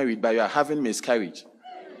married, but you are having miscarriage.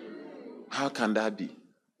 How can that be?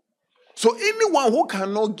 So anyone who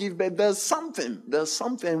cannot give birth, there's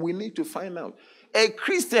something we need to find out. A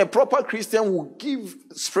proper Christian will give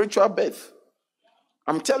spiritual birth.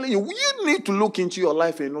 I'm telling you, you need to look into your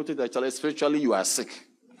life and notice that spiritually you are sick.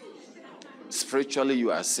 Spiritually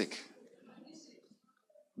you are sick.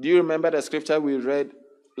 Do you remember the scripture we read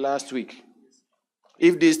last week?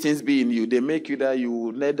 If these things be in you, they make you that you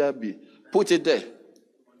will neither be. Put it there.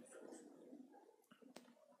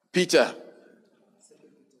 Peter.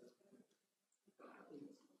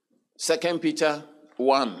 2 Peter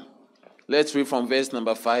 1. Let's read from verse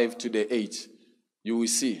number 5 to the 8. You will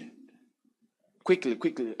see.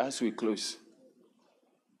 Quickly, as we close.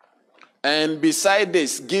 And beside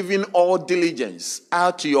this, giving all diligence,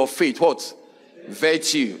 add to your faith, what?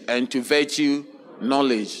 Virtue, and to virtue,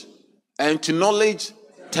 knowledge. And to knowledge,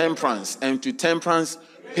 temperance. And to temperance,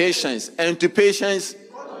 patience. And to patience,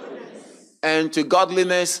 and to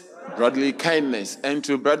godliness, brotherly kindness. And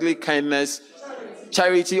to brotherly kindness,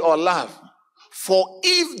 charity or love. For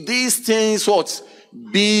if these things what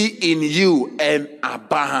be in you and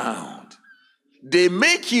abound, they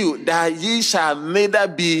make you that ye shall neither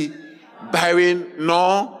be barren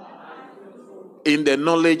nor in the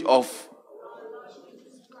knowledge of.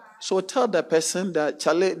 So tell the person that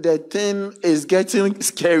Charlie, the thing is getting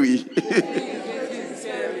scary.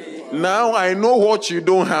 Now I know what you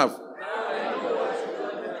don't have.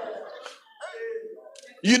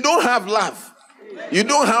 You don't have love. You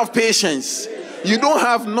don't have patience. You don't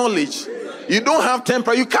have knowledge. You don't have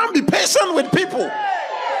temper. You can't be patient with people.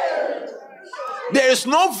 There is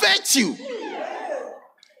no virtue.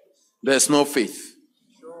 There's no faith.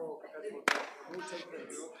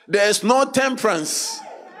 There's no temperance.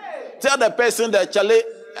 Tell the person that, Charlie,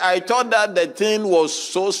 I thought that the thing was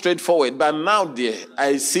so straightforward, but now, dear,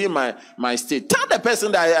 I see my state. Tell the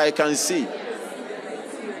person that I can see.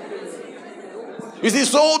 You see,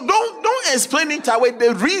 so don't explain it away.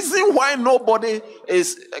 The reason why nobody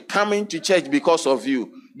is coming to church because of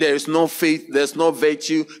you, there is no faith, there's no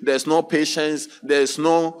virtue, there's no patience, there's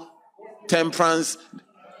no temperance,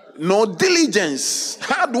 no diligence.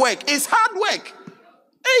 Hard work. It's hard work.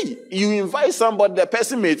 Hey, you invite somebody, the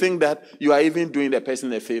person may think that you are even doing the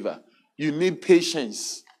person a favor. You need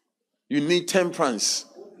patience. You need temperance.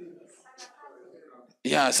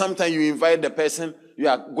 Yeah, sometimes you invite the person, you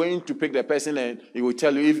are going to pick the person, and he will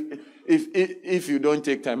tell you, if you don't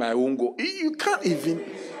take time, I won't go. You can't even.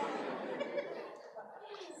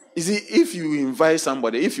 You see, if you invite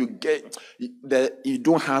somebody, if you get that you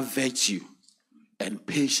don't have virtue and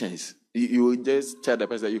patience, you will just tell the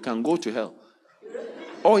person you can go to hell.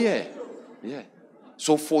 Oh yeah.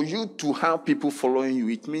 So for you to have people following you,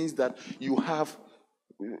 it means that you have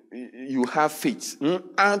faith.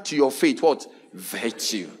 Add to your faith what?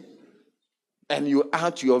 Virtue. And you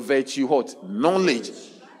add to your virtue what? Knowledge.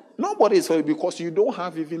 Nobody is following because you don't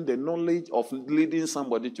have even the knowledge of leading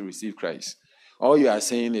somebody to receive Christ. All you are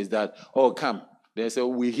saying is that, oh, come. They say,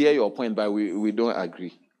 we hear your point, but we don't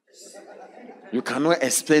agree. You cannot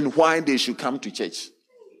explain why they should come to church.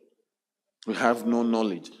 We have no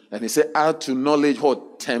knowledge. And he said, add to knowledge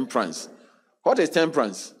what? Temperance. What is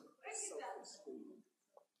temperance?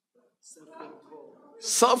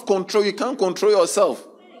 Self-control. You can't control yourself.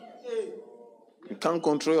 You can't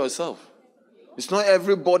control yourself. It's not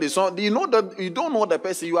everybody. So you know that you don't know the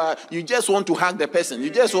person you are. You just want to hug the person. You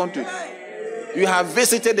just want to. You have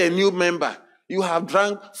visited a new member. You have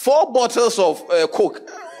drank 4 bottles of Coke.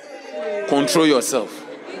 Control yourself.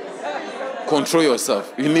 Control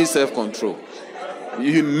yourself. You need self-control.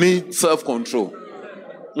 You need self-control.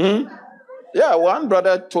 Yeah, one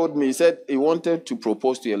brother told me, he said he wanted to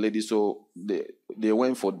propose to a lady, so they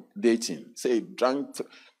went for dating. Say he drank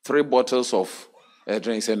 3 bottles of drink.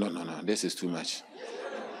 He said, no, this is too much.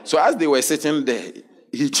 So as they were sitting there,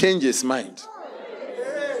 he changed his mind.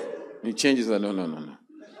 He changes, no.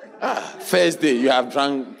 First day, you have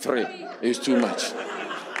drunk 3. It's too much.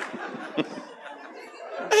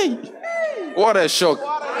 Hey, what a shock.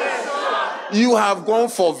 You have gone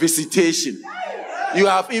for visitation. You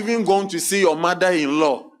have even gone to see your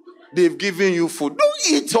mother-in-law. They've given you food. Don't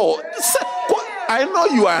eat all. I know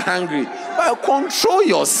you are hungry, but control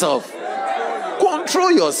yourself.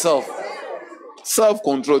 Control yourself.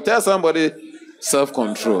 Self-control. Tell somebody,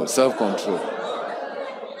 self-control. Self-control.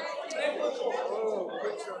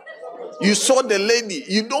 You saw the lady.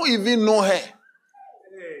 You don't even know her.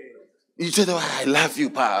 You said, oh, I love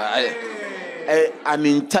you, pa. An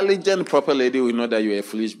intelligent, proper lady will know that you're a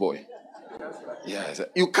foolish boy. Yeah,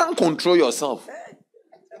 you can't control yourself.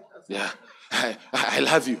 Yeah, I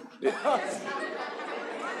love you.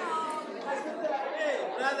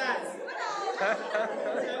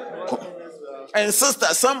 And sister,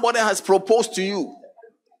 somebody has proposed to you.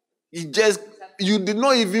 You did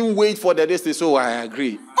not even wait for the day to say, oh, I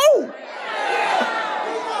agree. Oh!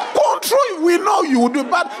 Control, we know you will do,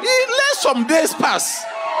 but let some days pass.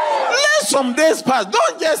 Let some days pass.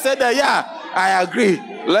 Don't just say that, yeah, I agree.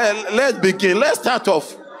 Let's begin. Let's start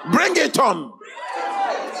off. Bring it on.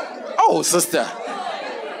 Oh, sister.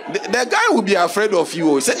 The guy will be afraid of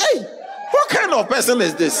you. He say, hey, what kind of person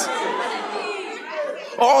is this?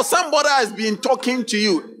 Or somebody has been talking to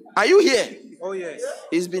you. Are you here? Oh, yes.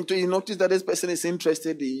 You notice that this person is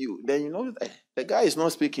interested in you. Then you know that the guy is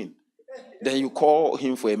not speaking. Then you call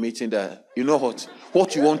him for a meeting that, you know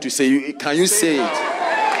what you want to say. Can you say it?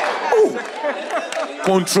 Oh,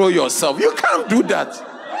 control yourself. You can't do that.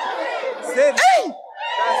 Hey,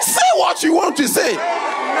 say what you want to say.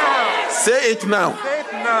 Say it now. Say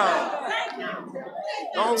it now.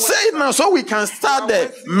 Say it now so we can start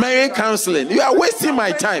the marriage counseling. You are wasting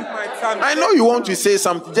my time. I know you want to say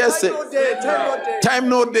something. Just say. Time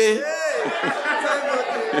no day.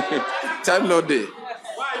 Time no day.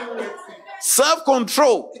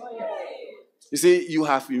 Self-control. You see, you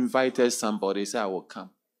have invited somebody. Say, I will come.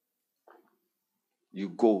 You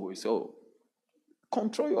go. You say, oh,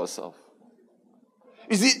 control yourself.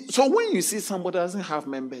 You see, so when you see somebody doesn't have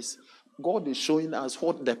members, God is showing us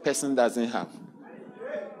what the person doesn't have.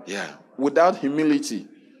 Yeah. Without humility,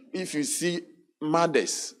 if you see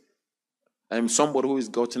mothers and somebody who is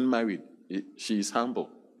gotten married, she is humble.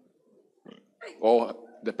 Or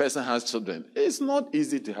the person has children. It's not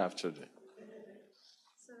easy to have children.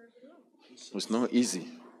 It's not easy.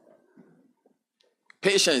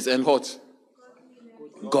 Patience and what?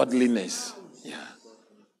 Godliness. Yeah.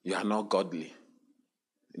 You are not godly.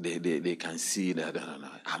 They can see that, no,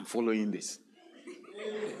 I'm following this.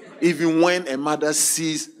 Even when a mother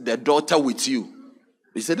sees the daughter with you,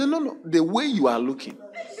 they say, no, the way you are looking,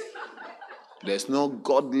 there's no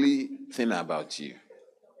godly thing about you.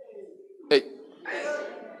 Hey,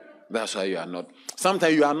 that's why you are not.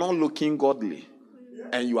 Sometimes you are not looking godly,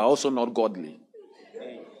 and you are also not godly.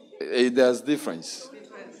 There's difference.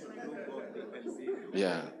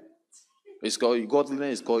 Yeah. It's called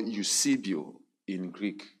godliness. It's called eusebio in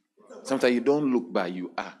Greek. Sometimes you don't look, but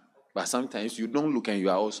you are. But sometimes you don't look and you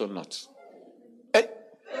are also not. Hey.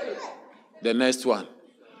 The next one,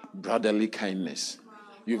 brotherly kindness.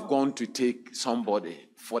 You've gone to take somebody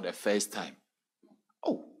for the first time.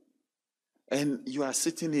 Oh, and you are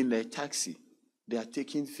sitting in a taxi. They are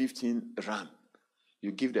taking 15 rand.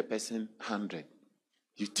 You give the person 100.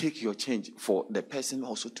 You take your change for the person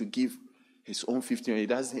also to give his own 15. He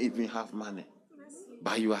doesn't even have money.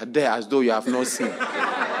 But you are there as though you have not seen.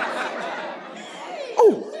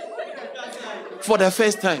 Oh, for the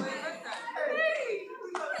first time.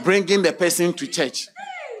 Bringing the person to church.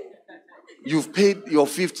 You've paid your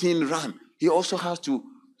 15 rand. He also has to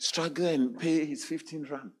struggle and pay his 15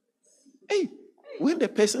 rand. Hey, when the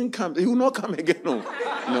person comes, he will not come again. No.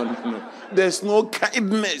 There's no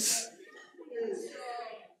kindness.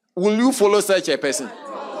 Will you follow such a person?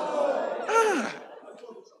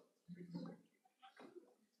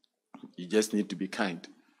 You just need to be kind.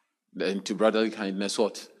 Then to brotherly kindness,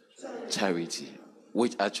 what? Charity,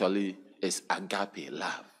 which actually is agape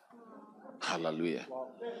love. Hallelujah.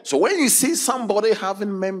 So when you see somebody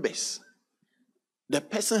having members, the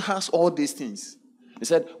person has all these things. He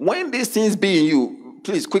said, when these things be in you,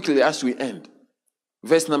 please quickly as we end.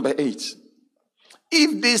 Verse number 8.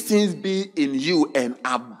 If these things be in you and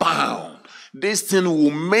abound, this thing will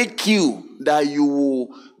make you that you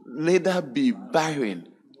will neither be barren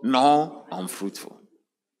nor unfruitful.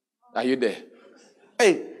 Are you there?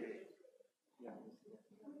 Hey.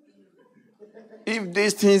 If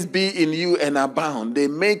these things be in you and abound, they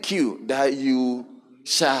make you that you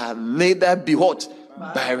shall neither be what?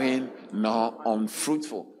 Barren nor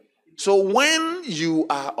unfruitful. So when you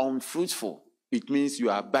are unfruitful, it means you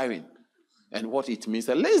are barren. And what it means,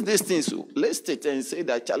 let's state and say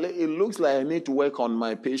that, Charlie, it looks like I need to work on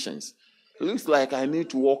my patience. It looks like I need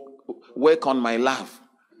to work on my love.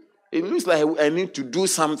 It looks like I need to do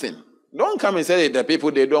something. Don't come and say that the people,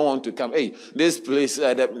 they don't want to come. Hey, this place,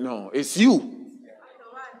 no, it's you.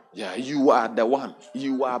 Yeah, you are the one.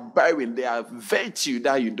 You are barren. There are virtue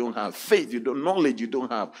that you don't have. Faith you don't. Knowledge you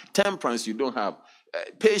don't have. Temperance you don't have.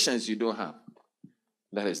 Patience you don't have.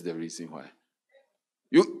 That is the reason why.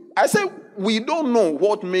 I say we don't know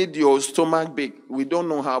what made your stomach big. We don't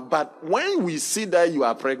know how. But when we see that you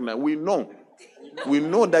are pregnant, we know. We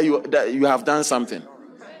know that you have done something.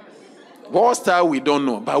 What style we don't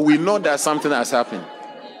know, but we know that something has happened.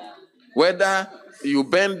 Whether you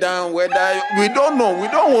bend down, whether we don't know, we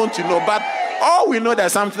don't want to know, but all we know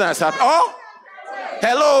that something has happened. Oh,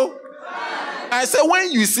 hello. I say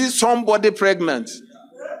when you see somebody pregnant,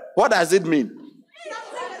 what does it mean?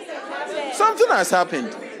 Something has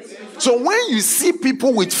happened. So when you see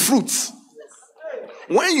people with fruits,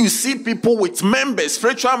 when you see people with members,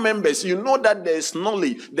 spiritual members, you know that there's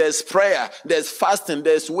knowledge, there's prayer, there's fasting,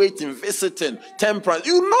 there's waiting, visiting, temperance.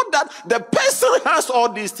 You know that the person has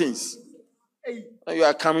all these things. And you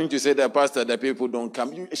are coming to say that, Pastor, the people don't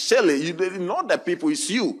come. Surely, you didn't know the people, it's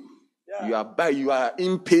you. Yeah. You are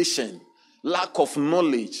impatient, lack of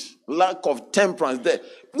knowledge, lack of temperance. There.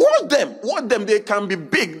 Watch them. They can be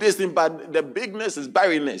big, this thing, but the bigness is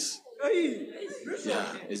barrenness. Yeah,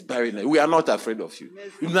 it's barrenness. We are not afraid of you.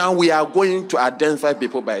 Now we are going to identify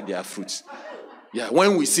people by their fruits. Yeah,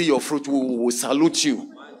 when we see your fruit, we will salute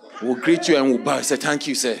you. We'll greet you and we'll bow and say, thank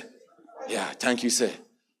you, sir. Yeah, thank you, sir.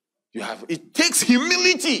 It takes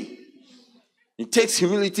humility. It takes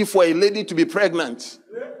humility for a lady to be pregnant.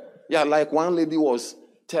 Yeah, like one lady was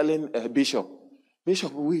telling a bishop,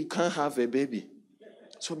 we can't have a baby.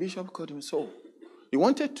 So Bishop called him. So he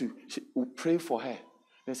wanted to pray for her.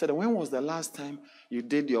 They said, when was the last time you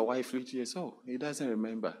did your wife 50 years? Oh, he doesn't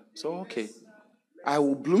remember. So, okay. I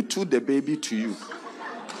will Bluetooth the baby to you.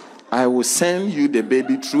 I will send you the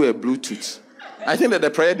baby through a Bluetooth. I think that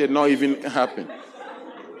the prayer did not even happen.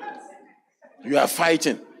 You are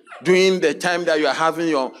fighting. During the time that you are having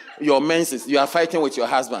your menses, you are fighting with your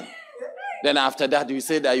husband. Then after that, you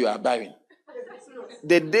say that you are barren.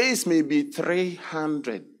 The days may be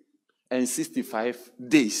 365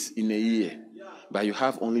 days in a year. But you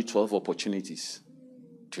have only 12 opportunities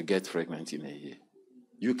to get pregnant in a year.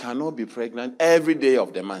 You cannot be pregnant every day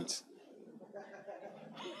of the month.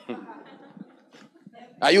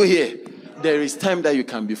 Are you here? There is time that you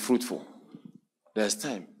can be fruitful. There's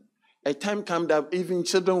time. A time comes that even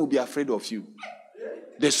children will be afraid of you.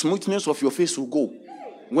 The smoothness of your face will go.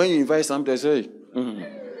 When you invite somebody, they say,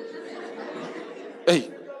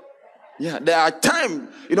 hey. Yeah, there are times,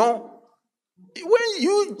 when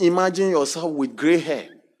you imagine yourself with gray hair,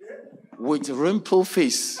 with wrinkled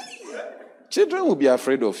face, children will be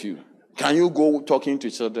afraid of you. Can you go talking to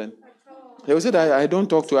children? They will say that I don't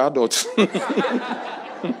talk to adults.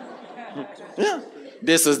 Yeah,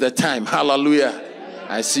 this is the time. Hallelujah.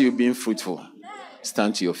 I see you being fruitful.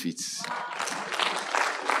 Stand to your feet.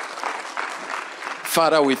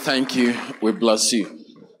 Father, we thank you. We bless you.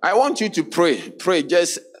 I want you to pray. Pray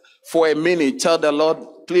just for a minute. Tell the Lord,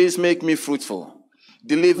 please make me fruitful.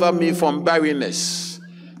 Deliver me from barrenness.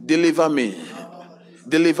 Deliver me.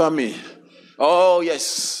 Deliver me. Oh,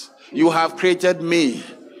 yes. You have created me.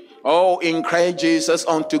 Oh, in Christ Jesus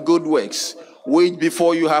unto good works, which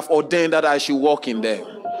before you have ordained that I should walk in them.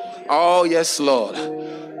 Oh, yes, Lord.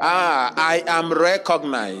 I am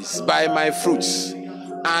recognized by my fruits.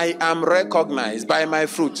 I am recognized by my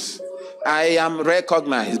fruits. I am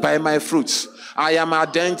recognized by my fruits. I am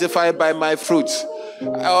identified by my fruits.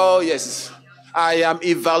 Oh, yes. I am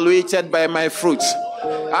evaluated by my fruits.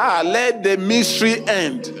 Let the mystery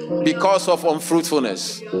end because of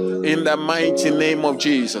unfruitfulness. In the mighty name of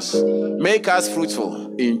Jesus. Make us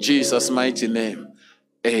fruitful in Jesus' mighty name.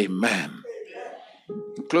 Amen.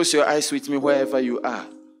 Close your eyes with me wherever you are.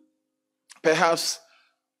 Perhaps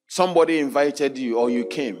somebody invited you or you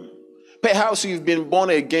came. Perhaps you've been born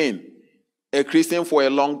again, a Christian for a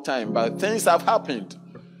long time, but things have happened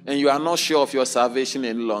and you are not sure of your salvation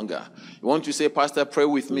any longer. You want to say, Pastor, pray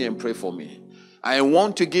with me and pray for me. I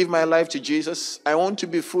want to give my life to Jesus. I want to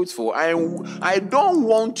be fruitful. I don't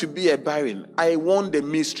want to be a barren. I want the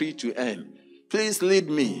mystery to end. Please lead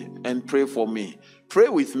me and pray for me. Pray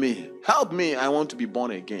with me. Help me. I want to be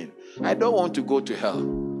born again. I don't want to go to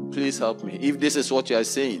hell. Please help me. If this is what you are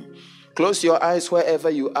saying, close your eyes wherever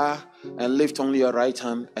you are and lift only your right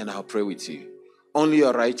hand and I'll pray with you. Only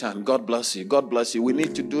your right hand. God bless you. God bless you. We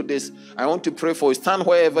need to do this. I want to pray for you. Stand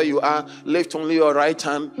wherever you are. Lift only your right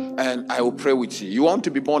hand and I will pray with you. You want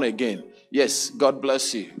to be born again? Yes. God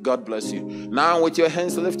bless you. God bless you. Now with your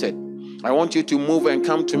hands lifted, I want you to move and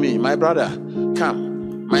come to me. My brother,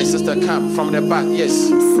 come. My sister, come. From the back. Yes.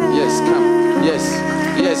 Yes, come. Yes.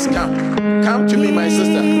 Yes, come. Come to me, my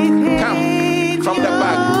sister. Come. From the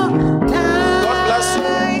back. God bless you.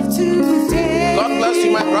 God bless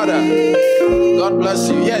you, my brother. God bless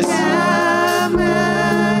you. Yes.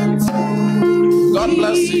 God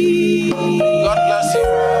bless you. God bless you.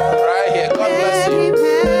 Right here. God bless you.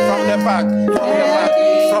 From the back. From the back.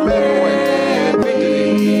 From everywhere.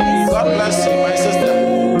 Quickly. God bless you, my sister.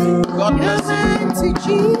 God bless you.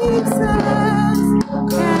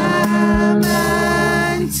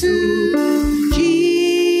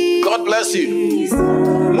 God bless you.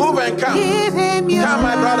 Move and come. Come,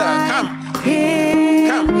 my brother. Come.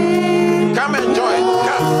 Come. Come and join.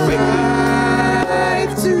 Come quickly.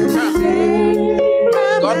 Come.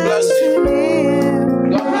 God bless you.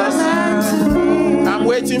 God bless you. I'm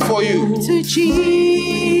waiting for you.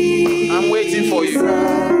 I'm waiting for you.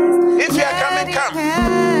 If you are coming, come.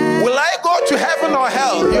 Will I go to heaven or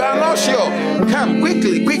hell? You are not sure. Come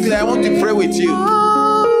quickly, quickly. I want to pray with you. Come.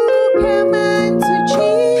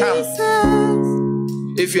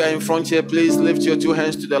 If you are in front here, please lift your two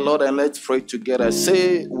hands to the Lord and let's pray together.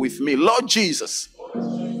 Say with me, Lord Jesus,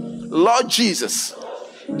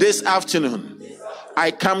 this afternoon,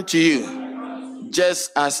 I come to you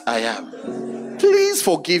just as I am. Please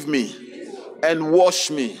forgive me and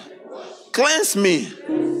wash me. Cleanse me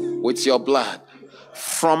with your blood.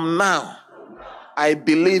 From now, I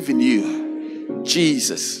believe in you.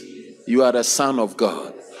 Jesus, you are the Son of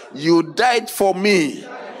God. You died for me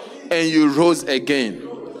and you rose again.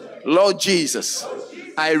 Lord Jesus,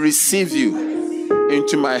 I receive you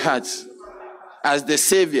into my heart as the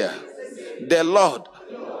Savior, the Lord,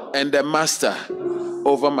 and the Master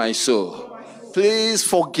over my soul. Please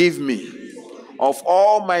forgive me of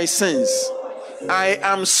all my sins. I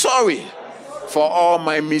am sorry for all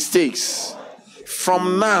my mistakes.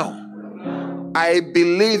 From now, I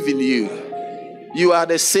believe in you. You are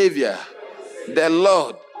the Savior, the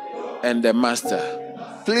Lord, and the Master.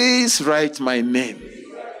 Please write my name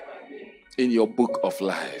in your book of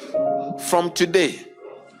life. From today,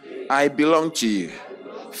 I belong to you.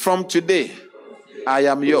 From today, I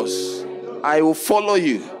am yours. I will follow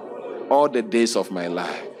you all the days of my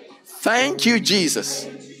life. Thank you, Jesus,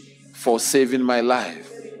 for saving my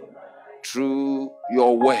life through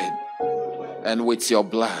your word and with your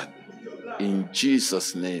blood. In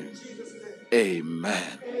Jesus' name,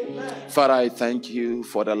 amen. Father, I thank you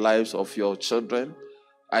for the lives of your children.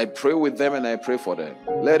 I pray with them and I pray for them.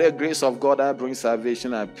 Let the grace of God that brings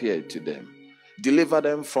salvation appear to them. Deliver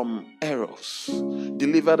them from errors.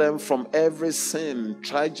 Deliver them from every sin,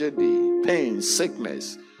 tragedy, pain,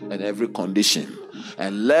 sickness, and every condition.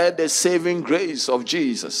 And let the saving grace of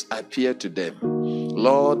Jesus appear to them.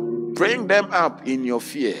 Lord, bring them up in your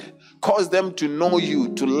fear. Cause them to know you,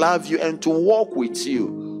 to love you, and to walk with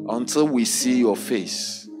you until we see your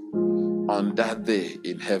face on that day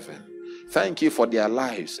in heaven. Thank you for their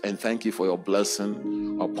lives and thank you for your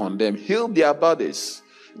blessing upon them. Heal their bodies.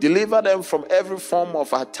 Deliver them from every form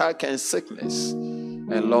of attack and sickness.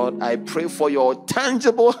 And Lord, I pray for your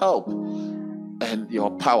tangible help and your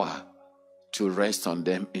power to rest on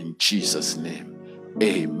them in Jesus' name.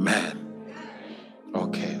 Amen.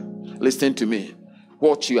 Okay. Listen to me.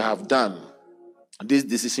 What you have done, this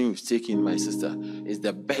decision you've taken, my sister, is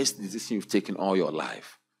the best decision you've taken all your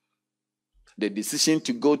life. The decision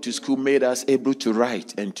to go to school made us able to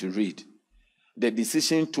write and to read. The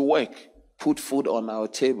decision to work put food on our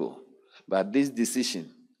table. But this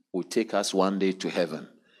decision will take us one day to heaven.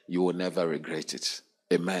 You will never regret it.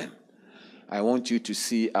 Amen. I want you to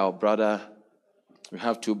see our brother. We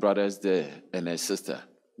have two brothers there and a sister.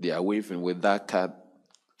 They are waving with that card.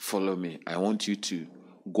 Follow me. I want you to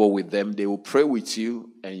go with them. They will pray with you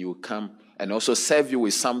and you will come and also serve you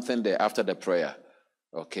with something there after the prayer.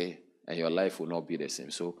 Okay? And your life will not be the same.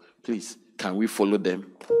 So please, can we follow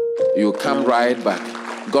them? You will come right back.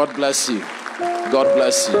 God bless you. God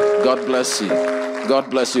bless you. God bless you. God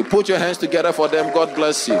bless you. Put your hands together for them. God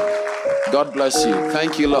bless you. God bless you.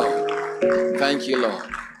 Thank you, Lord. Thank you, Lord.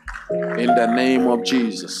 In the name of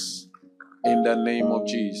Jesus. In the name of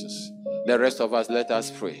Jesus. The rest of us, let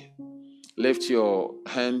us pray. Lift your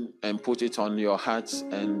hand and put it on your heart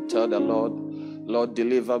and tell the Lord, Lord,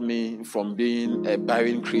 deliver me from being a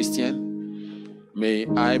barren Christian. May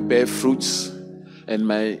I bear fruits and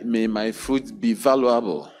may my fruits be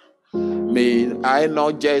valuable. May I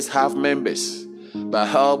not just have members, but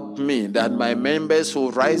help me that my members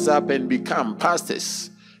will rise up and become pastors,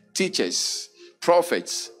 teachers,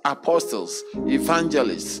 prophets, apostles,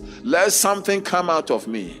 evangelists. Let something come out of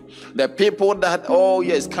me. The people that,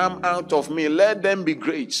 come out of me, let them be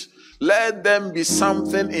great. Let them be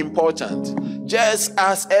something important. Just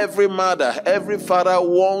as every mother, every father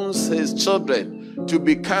wants his children to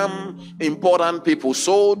become important people,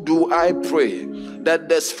 so do I pray that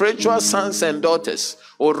the spiritual sons and daughters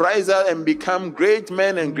will rise up and become great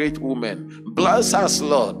men and great women. Bless us,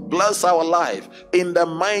 Lord. Bless our life in the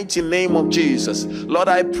mighty name of Jesus. Lord,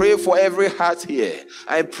 I pray for every heart here.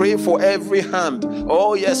 I pray for every hand.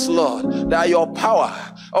 Oh, yes, Lord, that your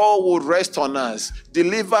power, will rest on us.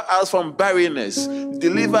 Deliver us from barrenness.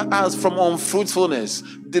 Deliver us from unfruitfulness.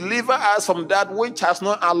 Deliver us from that which has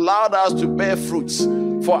not allowed us to bear fruits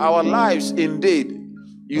for our lives. Indeed,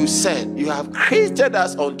 you said you have created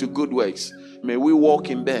us unto good works. May we walk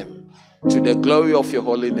in them to the glory of your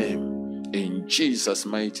holy name. In Jesus'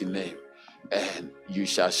 mighty name. And you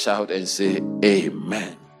shall shout and say,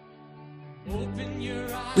 Amen.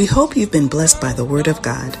 We hope you've been blessed by the Word of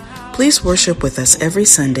God. Please worship with us every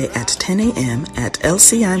Sunday at 10 a.m. at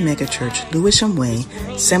LCI Megachurch, Lewisham Way,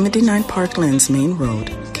 79 Parklands Main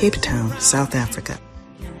Road, Cape Town, South Africa.